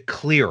was a bit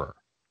clearer.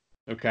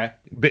 Okay.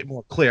 A bit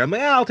more clear. I'm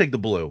like, I'll take the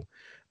blue.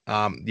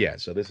 Yeah,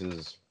 so this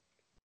is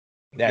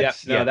that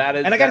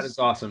is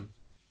awesome.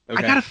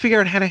 Okay. I gotta figure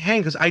out how to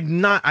hang because I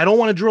don't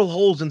want to drill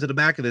holes into the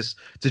back of this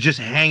to just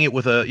hang it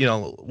with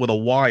a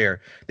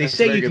wire. They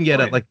say you can get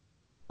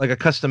a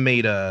custom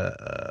made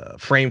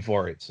frame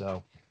for it.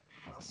 So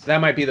that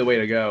might be the way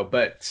to go.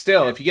 But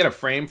still, if you get a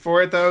frame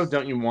for it though,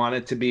 don't you want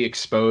it to be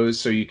exposed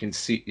so you can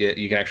see it,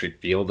 you can actually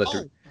feel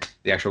the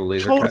actual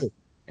laser cut?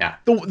 Yeah.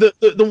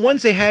 The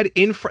ones they had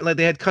in front,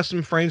 they had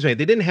custom frames made.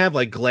 They didn't have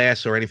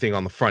glass or anything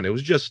on the front. It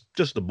was just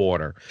the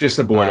border. Just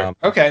the border.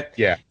 Okay.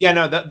 Yeah. Yeah.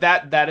 No,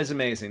 that is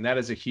amazing. That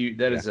is a huge.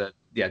 That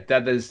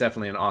is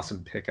definitely an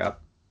awesome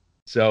pickup.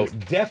 So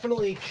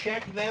definitely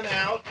check them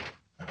out.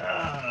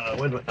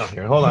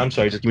 Here, hold on. I'm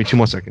sorry. Just give me 2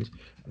 more seconds.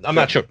 I'm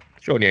not showing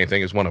you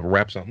anything. I just want to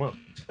wrap something up.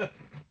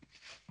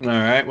 All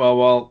right. Well,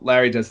 while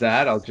Larry does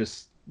that, I'll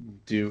just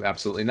do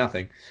absolutely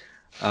nothing.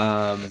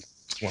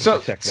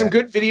 So some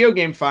good video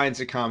game finds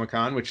at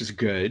Comic-Con, which is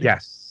good.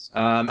 Yes.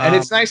 And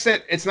it's nice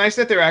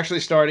that they're actually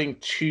starting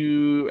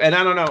to, and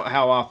I don't know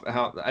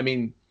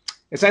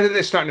it's nice that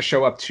they're starting to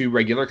show up to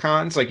regular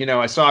cons.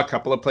 I saw a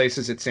couple of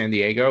places at San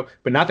Diego,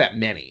 but not that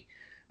many.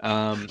 There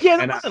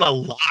wasn't a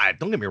lot.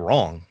 Don't get me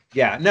wrong.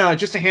 Yeah, no,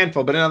 just a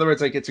handful. But in other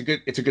words, it's a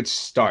good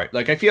start.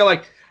 I feel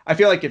like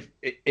if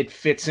it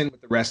fits in with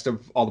the rest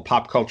of all the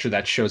pop culture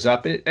that shows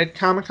up at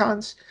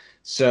Comic-Cons.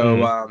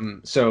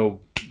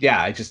 So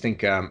yeah, I just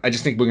think we're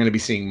going to be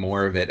seeing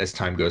more of it as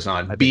time goes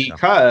on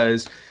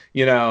because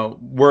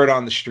word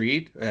on the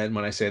street, and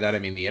when I say that I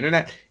mean the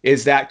internet,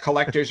 is that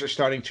collectors are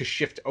starting to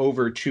shift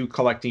over to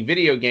collecting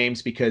video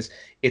games because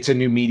it's a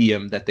new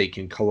medium that they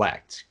can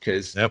collect.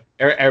 Because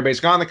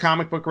everybody's gone the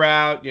comic book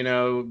route,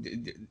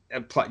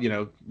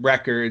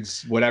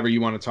 records, whatever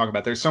you want to talk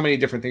about. There's so many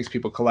different things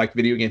people collect.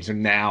 Video games are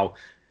now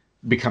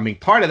becoming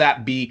part of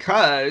that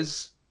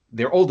because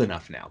they're old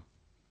enough now.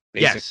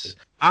 Basically.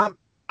 Yes.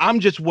 I'm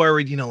just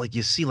worried, like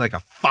you see like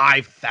a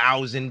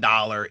 $5,000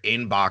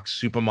 inbox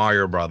Super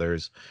Mario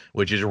Brothers,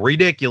 which is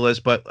ridiculous.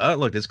 But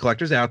look, there's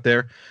collectors out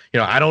there.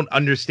 I don't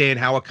understand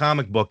how a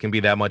comic book can be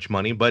that much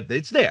money, but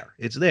it's there.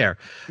 It's there.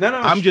 No.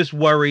 I'm just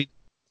worried.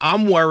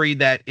 I'm worried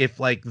that if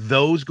like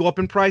those go up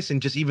in price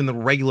and just even the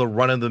regular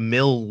run of the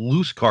mill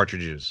loose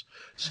cartridges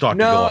start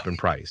to go up in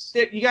price.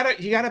 You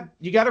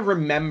gotta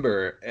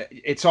remember,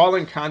 it's all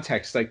in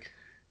context. Like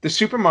the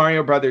Super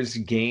Mario Brothers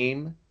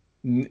game,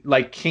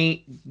 like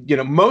came,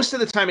 most of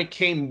the time it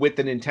came with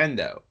the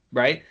Nintendo,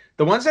 right?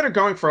 The ones that are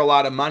going for a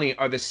lot of money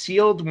are the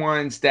sealed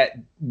ones that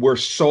were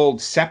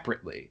sold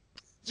separately.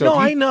 So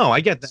I know, I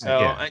get that.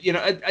 So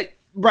yeah.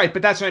 Right,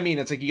 but that's what I mean.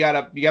 It's like you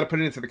gotta put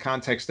it into the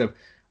context of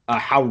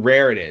how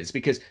rare it is,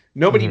 because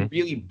nobody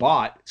really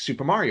bought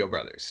Super Mario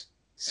Brothers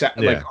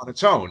like on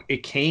its own.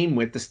 It came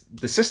with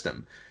the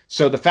system.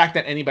 So the fact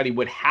that anybody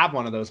would have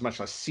one of those, much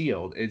less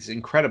sealed, is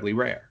incredibly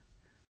rare.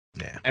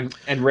 Yeah,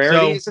 and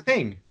rarity is a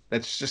thing.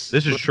 That's just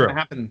this is true. Gonna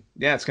happen.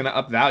 Yeah, it's going to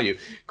up value.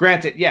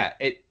 Granted, yeah,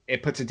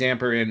 it puts a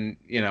damper in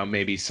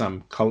maybe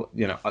some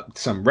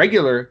some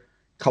regular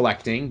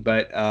collecting,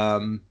 but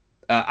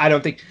I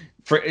don't think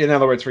in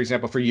other words, for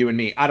example, for you and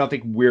me, I don't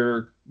think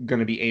we're going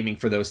to be aiming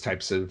for those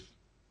types of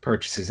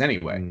purchases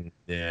anyway.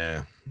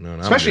 Yeah, no,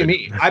 especially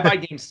me. I buy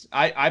games.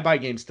 I buy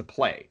games to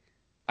play.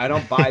 I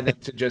don't buy them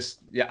to just.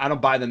 Yeah, I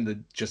don't buy them to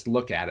just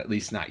look at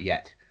least not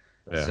yet.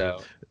 Yeah.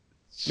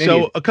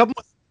 So a couple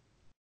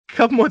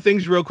more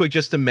things real quick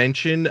just to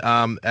mention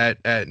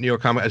at New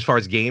York Comic as far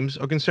as games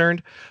are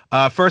concerned.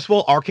 First of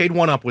all, Arcade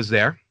 1-Up was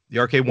there. The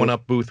Arcade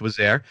 1-Up booth was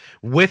there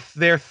with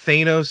their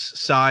Thanos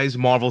size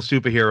Marvel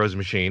Superheroes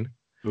machine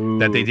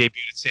that they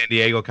debuted at San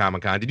Diego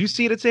Comic-Con. Did you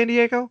see it at San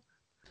Diego?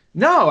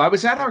 No, I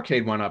was at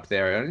Arcade 1-Up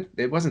there.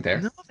 It wasn't there.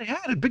 No, they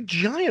had a big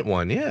giant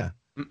one. Yeah.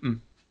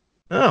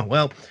 Oh,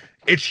 well,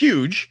 it's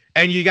huge,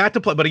 and you got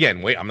to play. But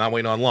again, I'm not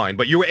waiting online.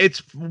 But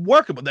it's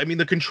workable. I mean,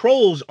 the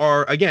controls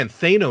are again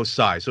Thanos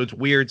size, so it's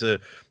weird to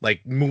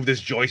like move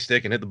this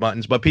joystick and hit the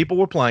buttons. But people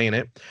were playing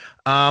it.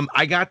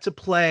 I got to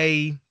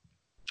play.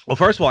 Well,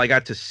 first of all, I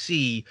got to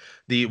see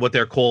what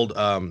they're called.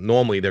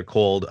 Normally, they're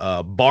called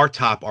bar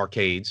top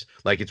arcades.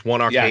 Like it's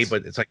one arcade,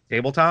 but it's like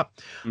tabletop.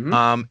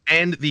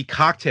 And the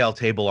cocktail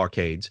table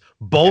arcades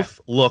both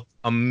look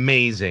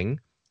amazing,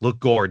 look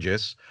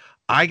gorgeous.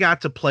 I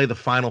got to play the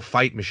Final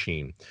Fight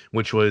machine,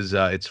 which was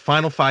it's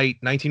Final Fight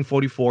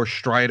 1944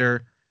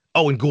 Strider.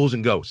 Oh, and Ghouls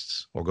and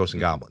Ghosts, or Ghosts and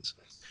Goblins.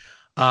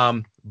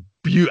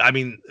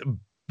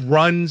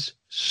 Runs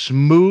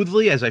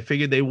smoothly as I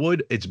figured they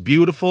would. It's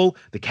beautiful.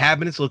 The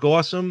cabinets look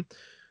awesome.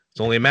 It's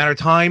only a matter of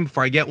time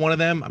before I get one of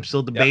them. I'm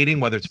still debating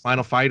whether it's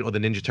Final Fight or the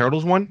Ninja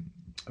Turtles one.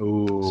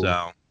 Ooh,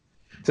 so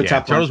it's a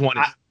tough Turtles one.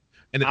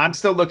 I'm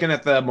still looking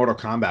at the Mortal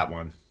Kombat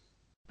one.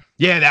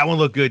 Yeah, that one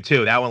looked good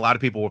too. That one, a lot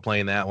of people were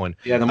playing that one.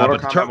 Yeah, the Mortal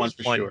Kombat one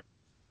for sure.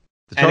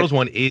 The Turtles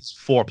one is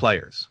 4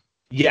 players.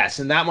 Yes,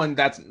 and that one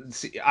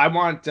I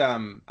want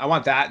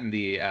that in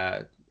the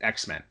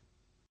X-Men.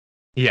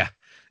 Yeah.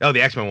 Oh,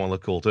 the X-Men one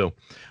looked cool too.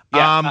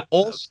 Yeah.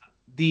 Also,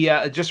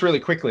 just really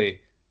quickly.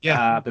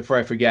 Yeah. Before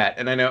I forget,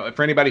 and I know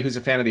for anybody who's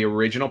a fan of the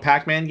original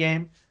Pac-Man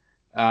game,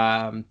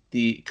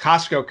 the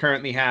Costco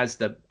currently has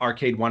the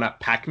Arcade 1-Up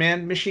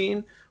Pac-Man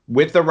machine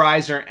with the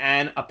riser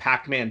and a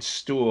Pac-Man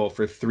stool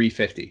for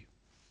 $350,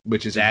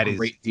 which is a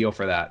great deal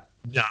for that.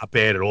 Not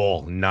bad at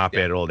all. Not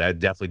bad at all. That'd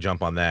definitely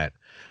jump on that.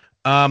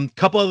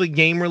 Couple of the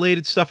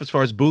game-related stuff as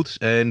far as booths,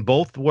 and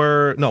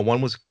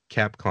one was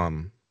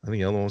Capcom. I think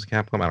the other one was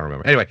Capcom. I don't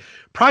remember. Anyway,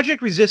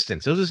 Project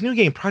Resistance. There was this new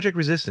game, Project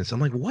Resistance. I'm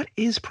like, what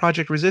is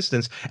Project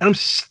Resistance? And I'm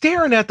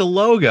staring at the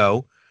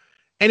logo,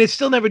 and it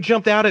still never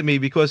jumped out at me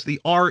because the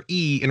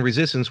RE in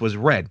Resistance was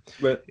red.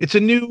 But it's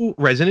a new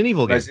Resident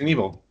Evil game. Resident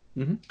Evil.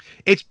 Mm-hmm.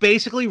 It's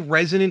basically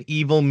Resident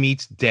Evil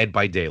meets Dead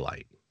by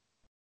Daylight.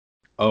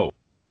 Oh.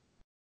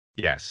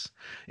 Yes.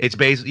 It's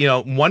basically,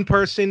 one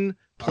person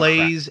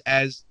plays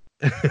as...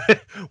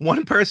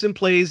 one person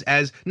plays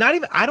as not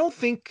even. I don't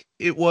think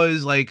it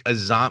was like a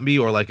zombie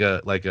or like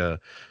a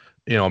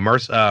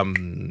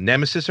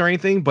nemesis or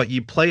anything. But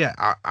you play.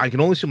 I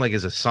can only assume like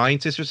as a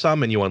scientist or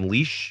something, and you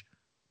unleash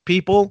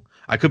people.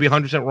 I could be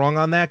 100% wrong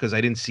on that because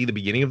I didn't see the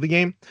beginning of the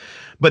game.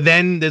 But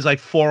then there's like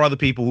 4 other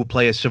people who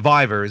play as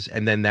survivors,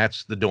 and then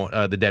that's the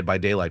Dead by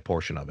Daylight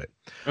portion of it.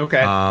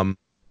 Okay.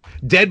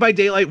 Dead by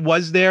Daylight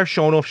was there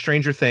showing off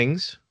Stranger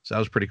Things, so that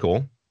was pretty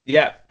cool.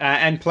 Yeah,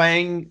 and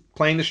playing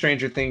the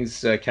Stranger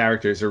Things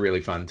characters are really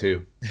fun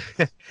too.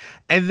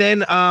 And then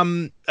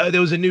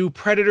there was a new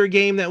Predator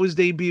game that was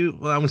debuted.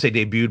 Well, I wouldn't say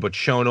debuted, but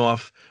shown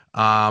off.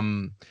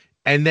 And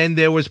then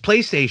there was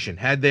PlayStation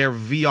had their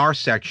VR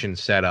section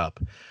set up.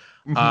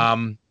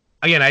 Mm-hmm.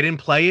 Again, I didn't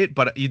play it,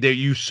 but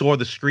you saw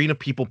the screen of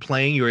people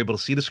playing. You were able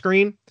to see the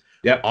screen.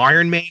 Yep.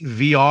 Iron Man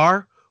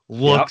VR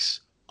looks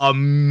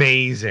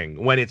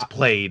amazing when it's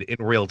played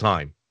in real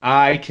time.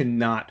 I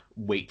cannot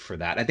wait for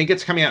that. I think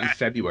it's coming out in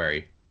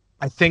February.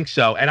 I think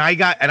so. And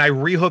I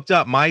re-hooked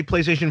up. My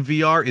PlayStation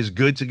VR is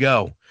good to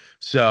go.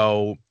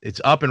 So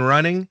it's up and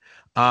running.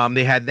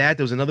 They had that.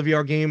 There was another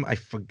VR game. I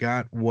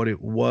forgot what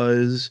it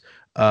was.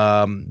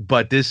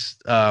 But this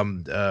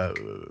Iron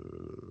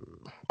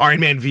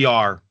Man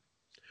VR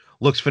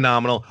looks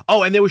phenomenal.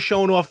 Oh, and they were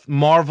showing off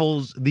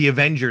Marvel's The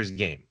Avengers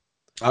game.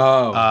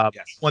 Oh,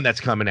 yes. One that's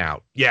coming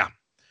out. Yeah.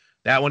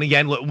 That one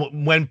again,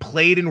 when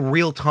played in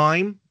real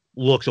time,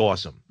 looks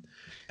awesome.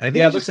 And I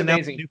think it looks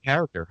amazing. A new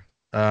character.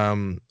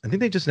 I think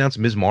they just announced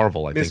Ms.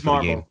 Marvel. Ms.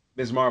 Marvel.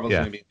 Ms. Marvel's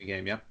going to be in the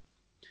game. Yeah.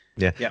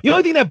 Yeah. The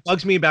only thing that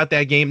bugs me about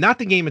that game, not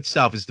the game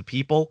itself, is the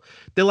people.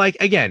 They're like,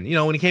 again,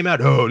 when it came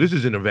out, oh, this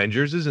isn't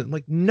Avengers, isn't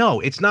like, no,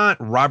 it's not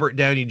Robert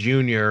Downey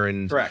Jr.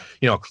 and correct.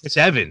 Chris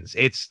Evans.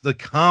 It's the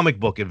comic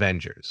book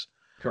Avengers.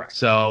 Correct.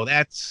 So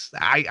that's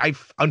I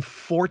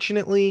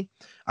unfortunately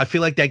I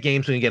feel like that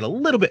game's going to get a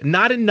little bit,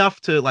 not enough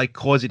to like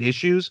cause it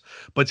issues,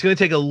 but it's going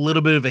to take a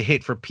little bit of a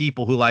hit for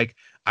people who like,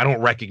 I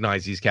don't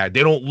recognize these characters.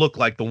 They don't look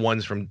like the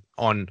ones from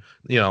on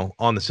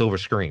the silver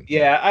screen.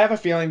 Yeah, I have a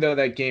feeling though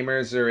that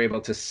gamers are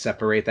able to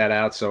separate that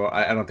out, so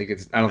I don't think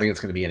it's going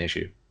to be an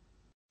issue.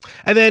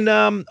 And then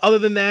other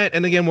than that,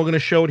 and again, we're going to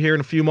show it here in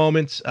a few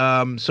moments.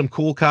 Some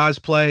cool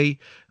cosplay.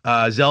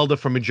 Zelda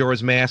from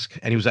Majora's Mask,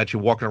 and he was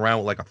actually walking around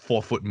with like a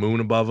 4-foot moon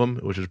above him,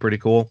 which was pretty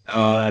cool.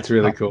 Oh, that's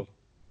really cool.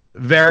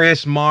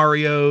 Various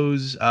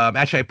Marios.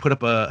 Actually, I put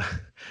up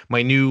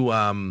my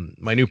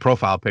new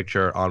profile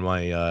picture on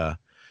my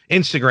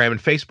Instagram and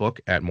Facebook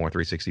at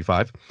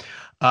More365.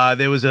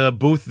 There was a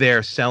booth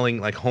there selling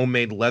like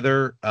homemade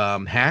leather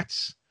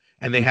hats,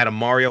 and they had a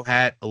Mario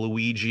hat, a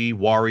Luigi,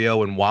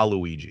 Wario, and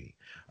Waluigi,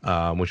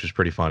 which was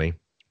pretty funny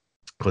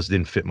because it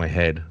didn't fit my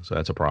head, so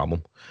that's a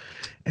problem.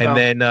 And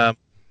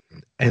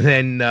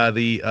then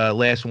the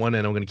last one,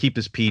 and I'm going to keep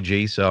this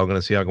PG, so I'm going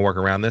to see how I can work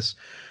around this.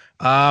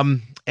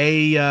 I'm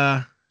just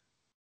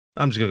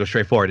going to go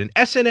straight forward. An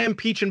S&M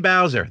Peach and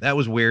Bowser. That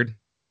was weird.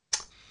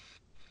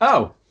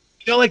 Oh.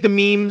 Like the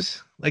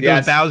memes? Like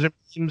those Bowser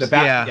memes?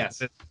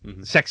 Yes.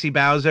 Sexy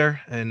Bowser.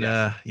 And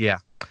yeah.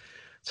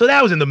 So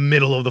that was in the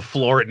middle of the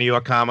floor at New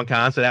York Comic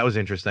Con, so that was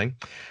interesting.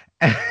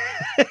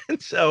 And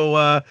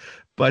so,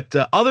 but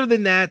other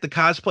than that, the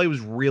cosplay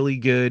was really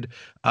good.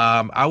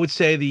 I would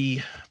say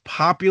the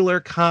popular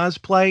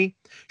cosplay,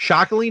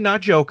 shockingly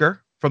not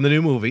Joker from the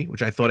new movie,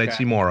 which I thought I'd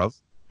see more of.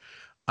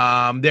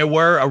 There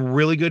were a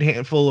really good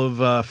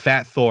handful of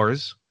fat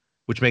Thors,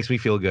 which makes me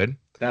feel good.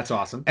 That's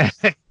awesome.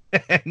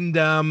 And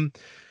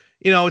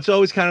it's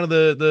always kind of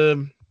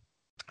the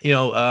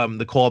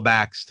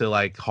callbacks to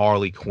like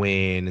Harley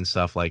Quinn and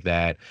stuff like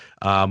that.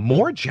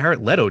 More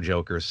Jared Leto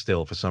Jokers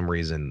still for some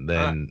reason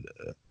than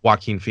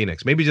Joaquin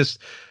Phoenix. Maybe just,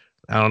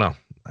 I don't know.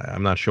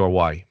 I'm not sure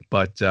why,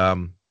 but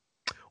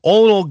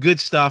all in all, good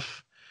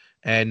stuff.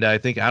 And I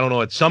think, I don't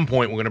know, at some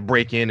point we're going to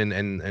break in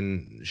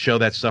and show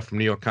that stuff from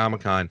New York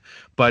Comic Con.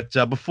 But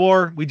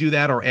before we do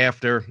that, or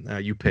after,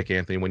 you pick,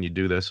 Anthony, when you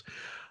do this.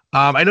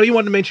 I know you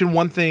wanted to mention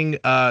one thing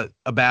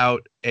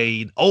about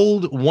an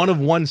old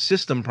one-of-one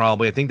system,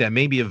 probably, I think that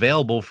may be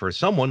available for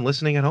someone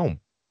listening at home.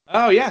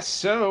 Oh, yes.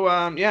 So,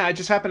 I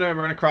just happened to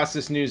run across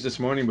this news this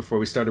morning before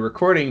we started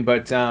recording.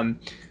 But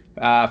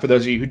for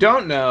those of you who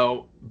don't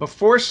know,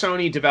 before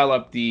Sony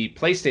developed the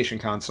PlayStation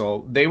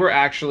console, they were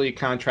actually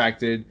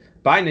contracted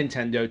by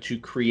Nintendo to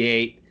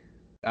create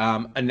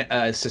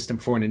a system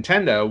for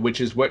Nintendo, which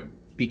is what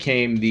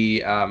became the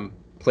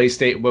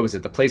PlayStation. What was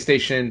it? The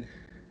PlayStation.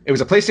 It was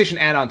a PlayStation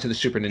add-on to the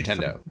Super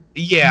Nintendo.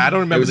 Yeah, I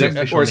don't remember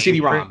or a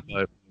CD-ROM.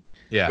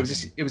 Yeah,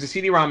 it was a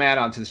CD-ROM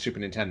add-on to the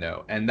Super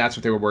Nintendo, and that's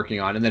what they were working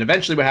on. And then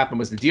eventually, what happened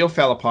was the deal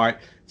fell apart.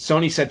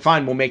 Sony said,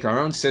 "Fine, we'll make our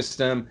own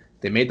system."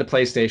 They made the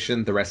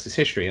PlayStation. The rest is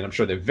history, and I'm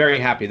sure they're very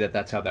happy that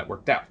that's how that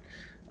worked out.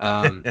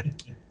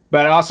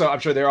 But also, I'm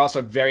sure they're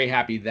also very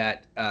happy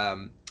that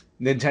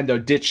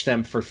Nintendo ditched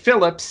them for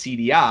Philips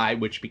CDI,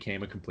 which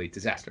became a complete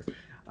disaster.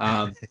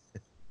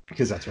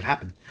 Because that's what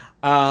happened.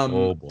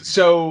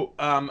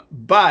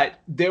 But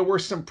there were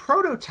some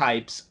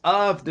prototypes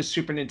of the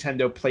Super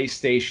Nintendo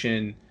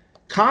PlayStation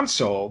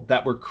console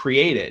that were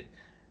created.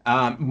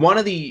 One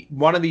of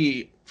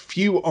the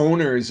few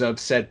owners of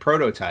said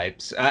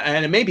prototypes,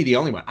 and it may be the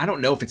only one. I don't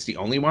know if it's the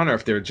only one or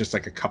if there are just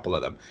like a couple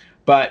of them.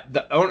 But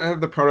the owner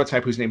of the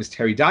prototype, whose name is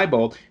Terry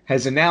Diebold,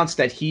 has announced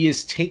that he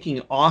is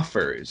taking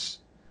offers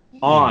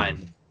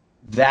on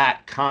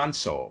that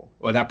console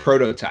or that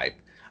prototype.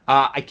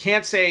 I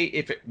can't say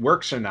if it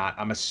works or not.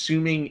 I'm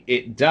assuming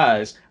it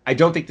does. I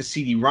don't think the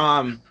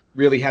CD-ROM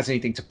really has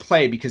anything to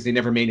play because they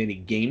never made any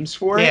games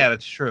for it. Yeah,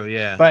 that's true.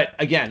 Yeah. But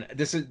again,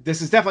 this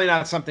is definitely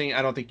not something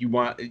I don't think you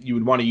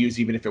would want to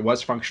use even if it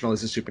was functional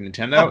as a Super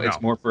Nintendo. Oh, no.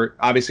 It's more for,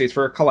 obviously it's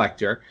for a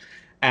collector.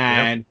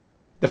 And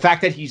the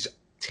fact that he's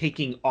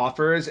taking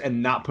offers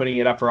and not putting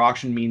it up for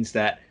auction means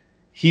that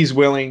he's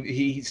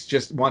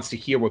just wants to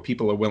hear what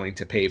people are willing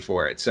to pay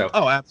for it. So,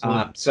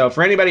 absolutely. So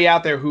for anybody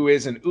out there who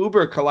is an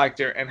Uber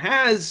collector and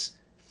has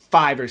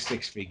 5 or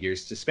 6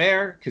 figures to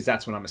spare, because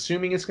that's what I'm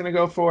assuming it's going to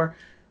go for,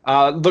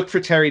 look for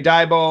Terry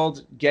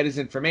Diebold, get his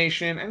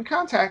information, and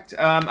contact.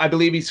 I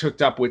believe he's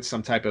hooked up with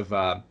some type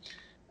of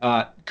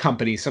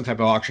company, some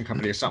type of auction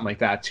company or something like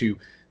that to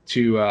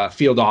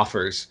field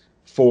offers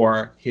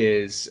for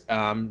his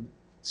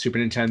Super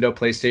Nintendo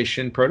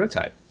PlayStation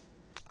prototype.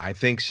 I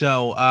think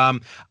so.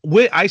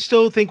 I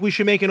still think we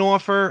should make an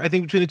offer. I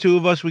think between the two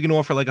of us, we can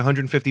offer like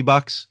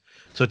 $150.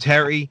 So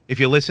Terry, if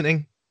you're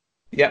listening.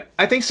 Yeah,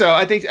 I think so.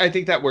 I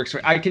think that works.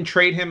 I can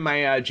trade him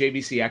my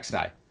JVC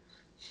X-Die.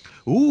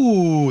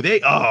 Ooh,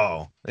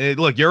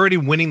 look, you're already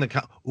winning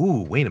the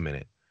ooh, wait a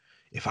minute.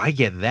 If I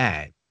get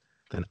that,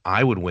 then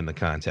I would win the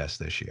contest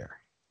this year.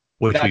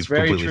 Which That's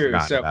very true.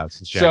 About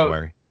since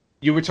January.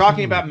 You were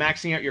talking about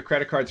maxing out your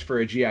credit cards for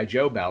a G.I.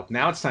 Joe belt.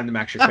 Now it's time to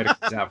max your credit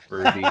cards out for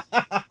the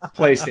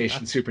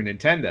PlayStation, Super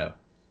Nintendo.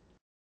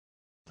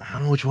 I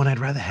don't know which one I'd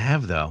rather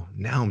have, though.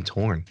 Now I'm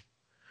torn.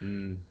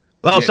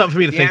 Well, something for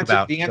me to think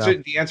about. The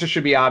answer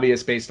should be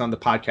obvious based on the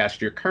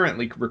podcast you're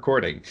currently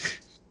recording.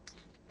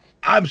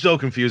 I'm so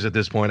confused at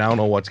this point. I don't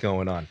know what's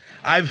going on.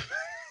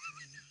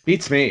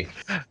 Beats me.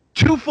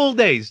 2 full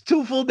days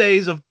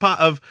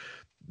of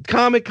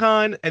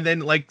Comic-Con, and then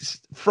like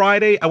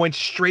Friday, I went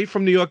straight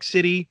from New York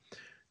City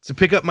to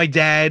pick up my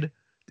dad,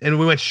 and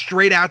we went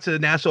straight out to the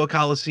Nassau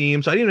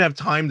Coliseum. So I didn't even have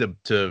time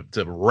to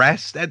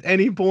rest at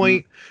any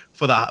point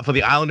for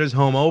the Islanders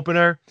home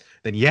opener.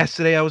 Then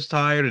yesterday I was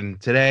tired,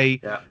 and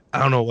today I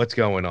don't know what's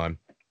going on.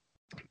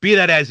 Be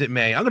that as it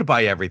may, I'm gonna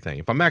buy everything.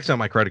 If I'm maxing out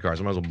my credit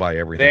cards, I might as well buy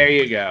everything. There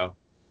you go.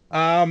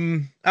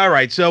 All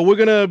right, so we're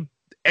gonna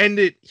end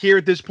it here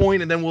at this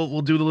point, and then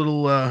we'll do the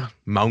little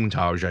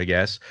montage, I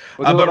guess.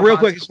 But real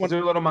quick, we'll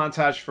do a little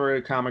montage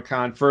for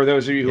Comic-Con. For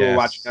those of you who are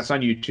watching us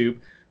on YouTube,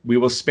 we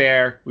will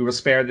spare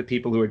the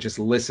people who are just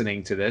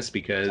listening to this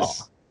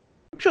because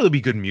I'm sure there'll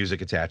be good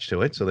music attached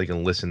to it, so they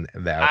can listen.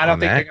 I don't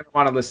think they're going to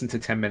want to listen to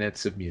 10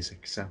 minutes of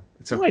music, so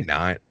it's okay. Why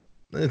not?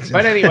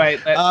 But anyway,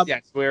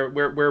 yes,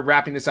 we're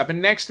wrapping this up,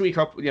 and next week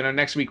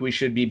we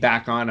should be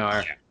back on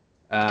our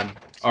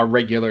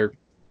regular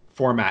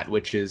format,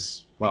 which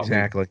is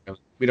exactly.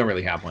 We don't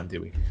really have one,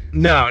 do we?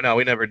 No,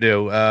 we never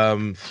do.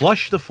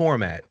 Flush the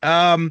format.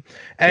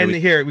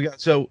 Here we go.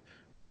 So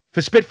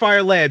for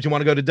Spitfire Labs, you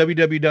want to go to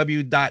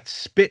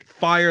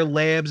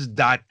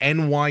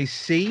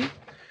www.spitfirelabs.nyc.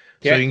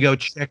 So you can go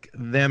check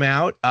them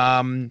out.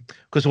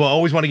 Because we'll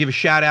always want to give a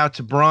shout out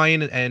to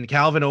Brian and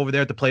Calvin over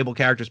there at the Playable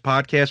Characters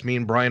podcast. Me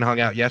and Brian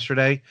hung out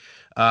yesterday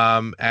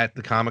at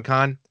the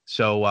Comic-Con.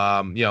 So,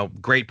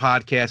 great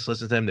podcast.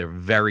 Listen to them. They're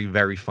very,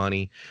 very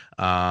funny.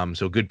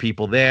 So good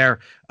people there.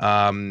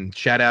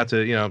 Shout out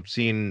to,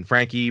 seeing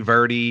Frankie,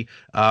 Verdi,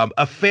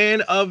 a fan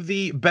of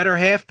the Better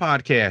Half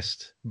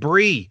podcast,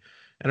 Bree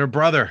and her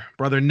brother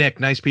Nick.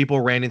 Nice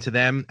people. Ran into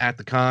them at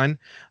the con.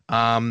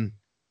 And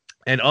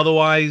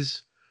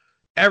otherwise,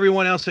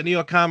 everyone else at New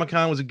York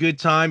Comic-Con was a good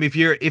time.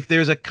 If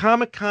there's a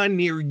Comic-Con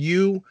near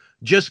you,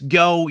 just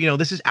go.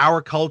 This is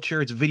our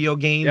culture. It's video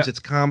games. It's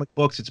comic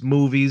books. It's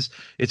movies.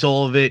 It's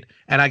all of it.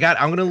 And I'm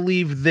going to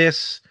leave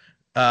this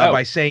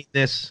by saying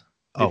this.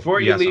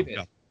 Before you leave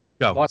it,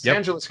 go. Los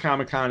Angeles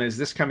Comic-Con is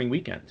this coming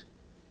weekend.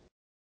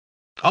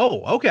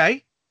 Oh,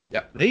 okay.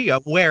 Yeah. There you go.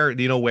 Where?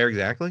 Do you know where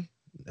exactly?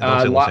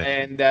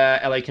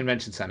 LA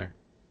Convention Center.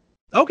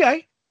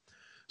 Okay.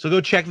 So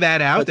go check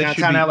that out.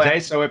 Downtown LA.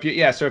 So if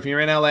you're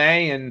in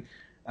LA and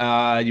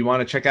you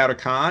want to check out a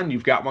con,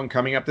 you've got one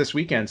coming up this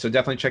weekend. So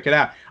definitely check it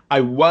out. I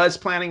was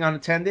planning on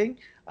attending.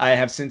 I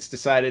have since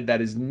decided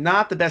that is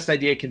not the best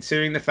idea,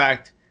 considering the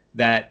fact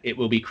that it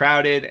will be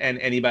crowded and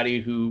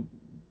anybody who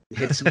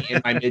hits me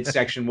in my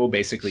midsection will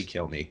basically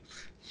kill me.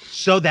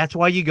 So that's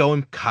why you go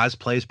and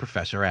cosplay as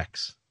Professor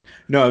X.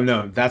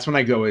 No, that's when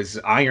I go as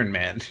Iron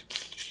Man.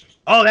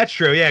 Oh, that's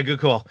true. Yeah, good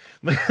call.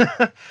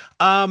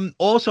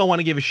 Also, I want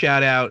to give a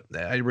shout out.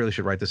 I really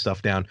should write this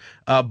stuff down.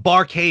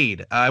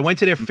 Barcade. I went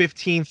to their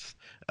 15th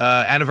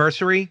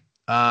anniversary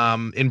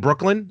in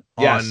Brooklyn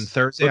on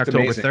Thursday,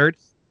 October 3rd.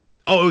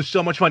 Oh, it was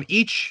so much fun.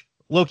 Each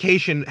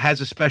location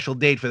has a special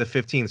date for the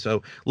 15th.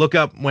 So look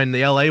up when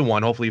the LA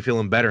one. Hopefully you're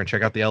feeling better and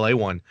check out the LA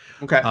one.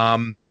 Okay.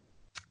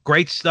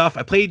 Great stuff.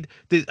 I played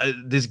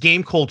this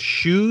game called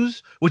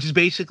Shoes, which is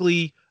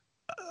basically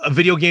a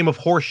video game of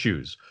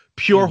horseshoes.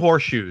 Pure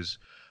horseshoes.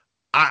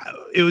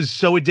 It was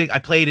so addicting. I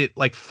played it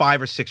like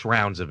 5 or 6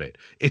 rounds of it.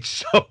 It's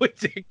so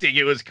addicting.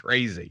 It was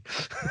crazy.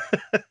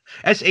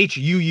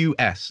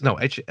 SHUUS. No,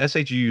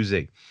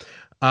 SHUUZ.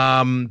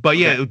 But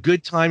yeah,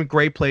 good time,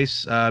 great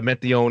place.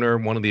 Met the owner,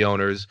 one of the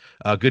owners,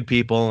 good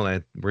people.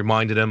 And I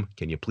reminded him,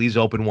 can you please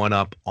open one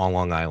up on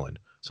Long Island?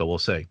 So we'll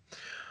see.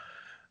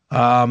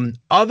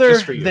 Other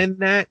than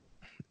that,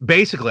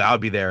 basically I'll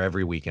be there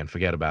every weekend.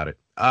 Forget about it.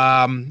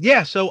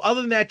 So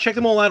other than that, check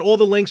them all out. All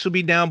the links will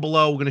be down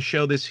below. We're going to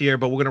show this here,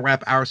 but we're going to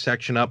wrap our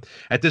section up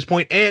at this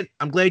point. And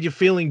I'm glad you're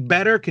feeling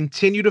better.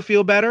 Continue to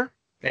feel better.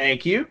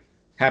 Thank you.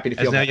 Happy to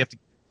feel better.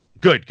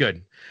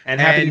 Good.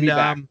 And happy to be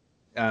back.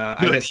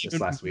 I missed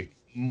this last week.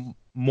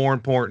 More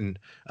important,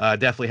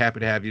 definitely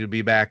happy to have you to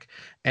be back.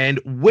 And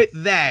with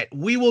that,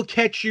 we will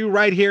catch you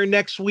right here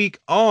next week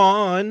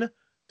on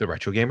the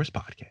Retro Gamers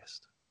Podcast.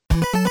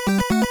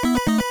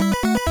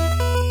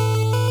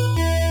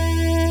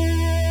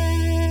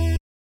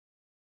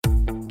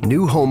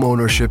 New home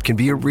ownership can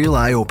be a real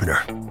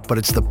eye-opener, but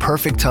it's the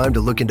perfect time to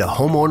look into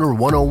Homeowner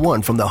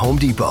 101 from the Home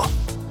Depot.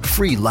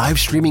 Free live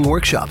streaming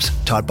workshops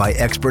taught by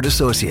expert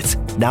associates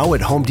now at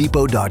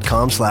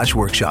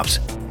homedepot.com/workshops.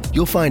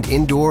 You'll find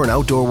indoor and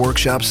outdoor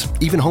workshops,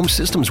 even home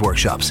systems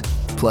workshops.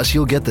 Plus,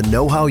 you'll get the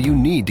know-how you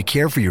need to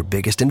care for your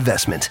biggest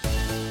investment.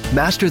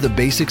 Master the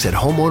basics at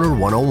Homeowner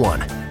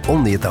 101,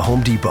 only at the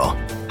Home Depot.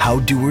 How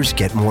doers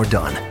get more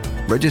done.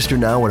 Register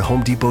now at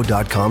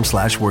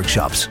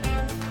homedepot.com/workshops.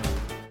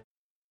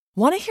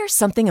 Want to hear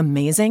something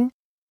amazing?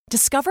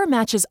 Discover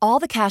matches all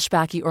the cash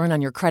back you earn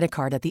on your credit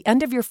card at the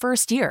end of your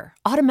first year,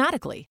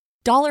 automatically,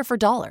 dollar for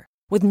dollar,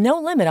 with no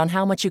limit on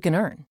how much you can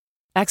earn.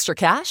 Extra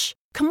cash?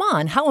 Come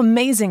on, how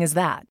amazing is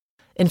that?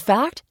 In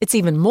fact, it's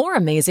even more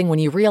amazing when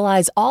you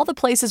realize all the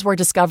places where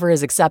Discover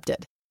is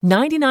accepted.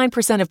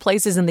 99% of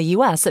places in the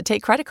U.S. that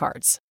take credit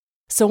cards.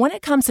 So when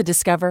it comes to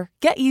Discover,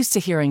 get used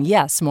to hearing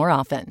yes more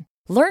often.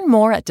 Learn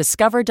more at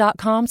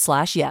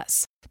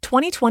discover.com/yes.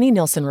 2020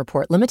 Nielsen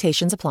Report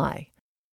limitations apply.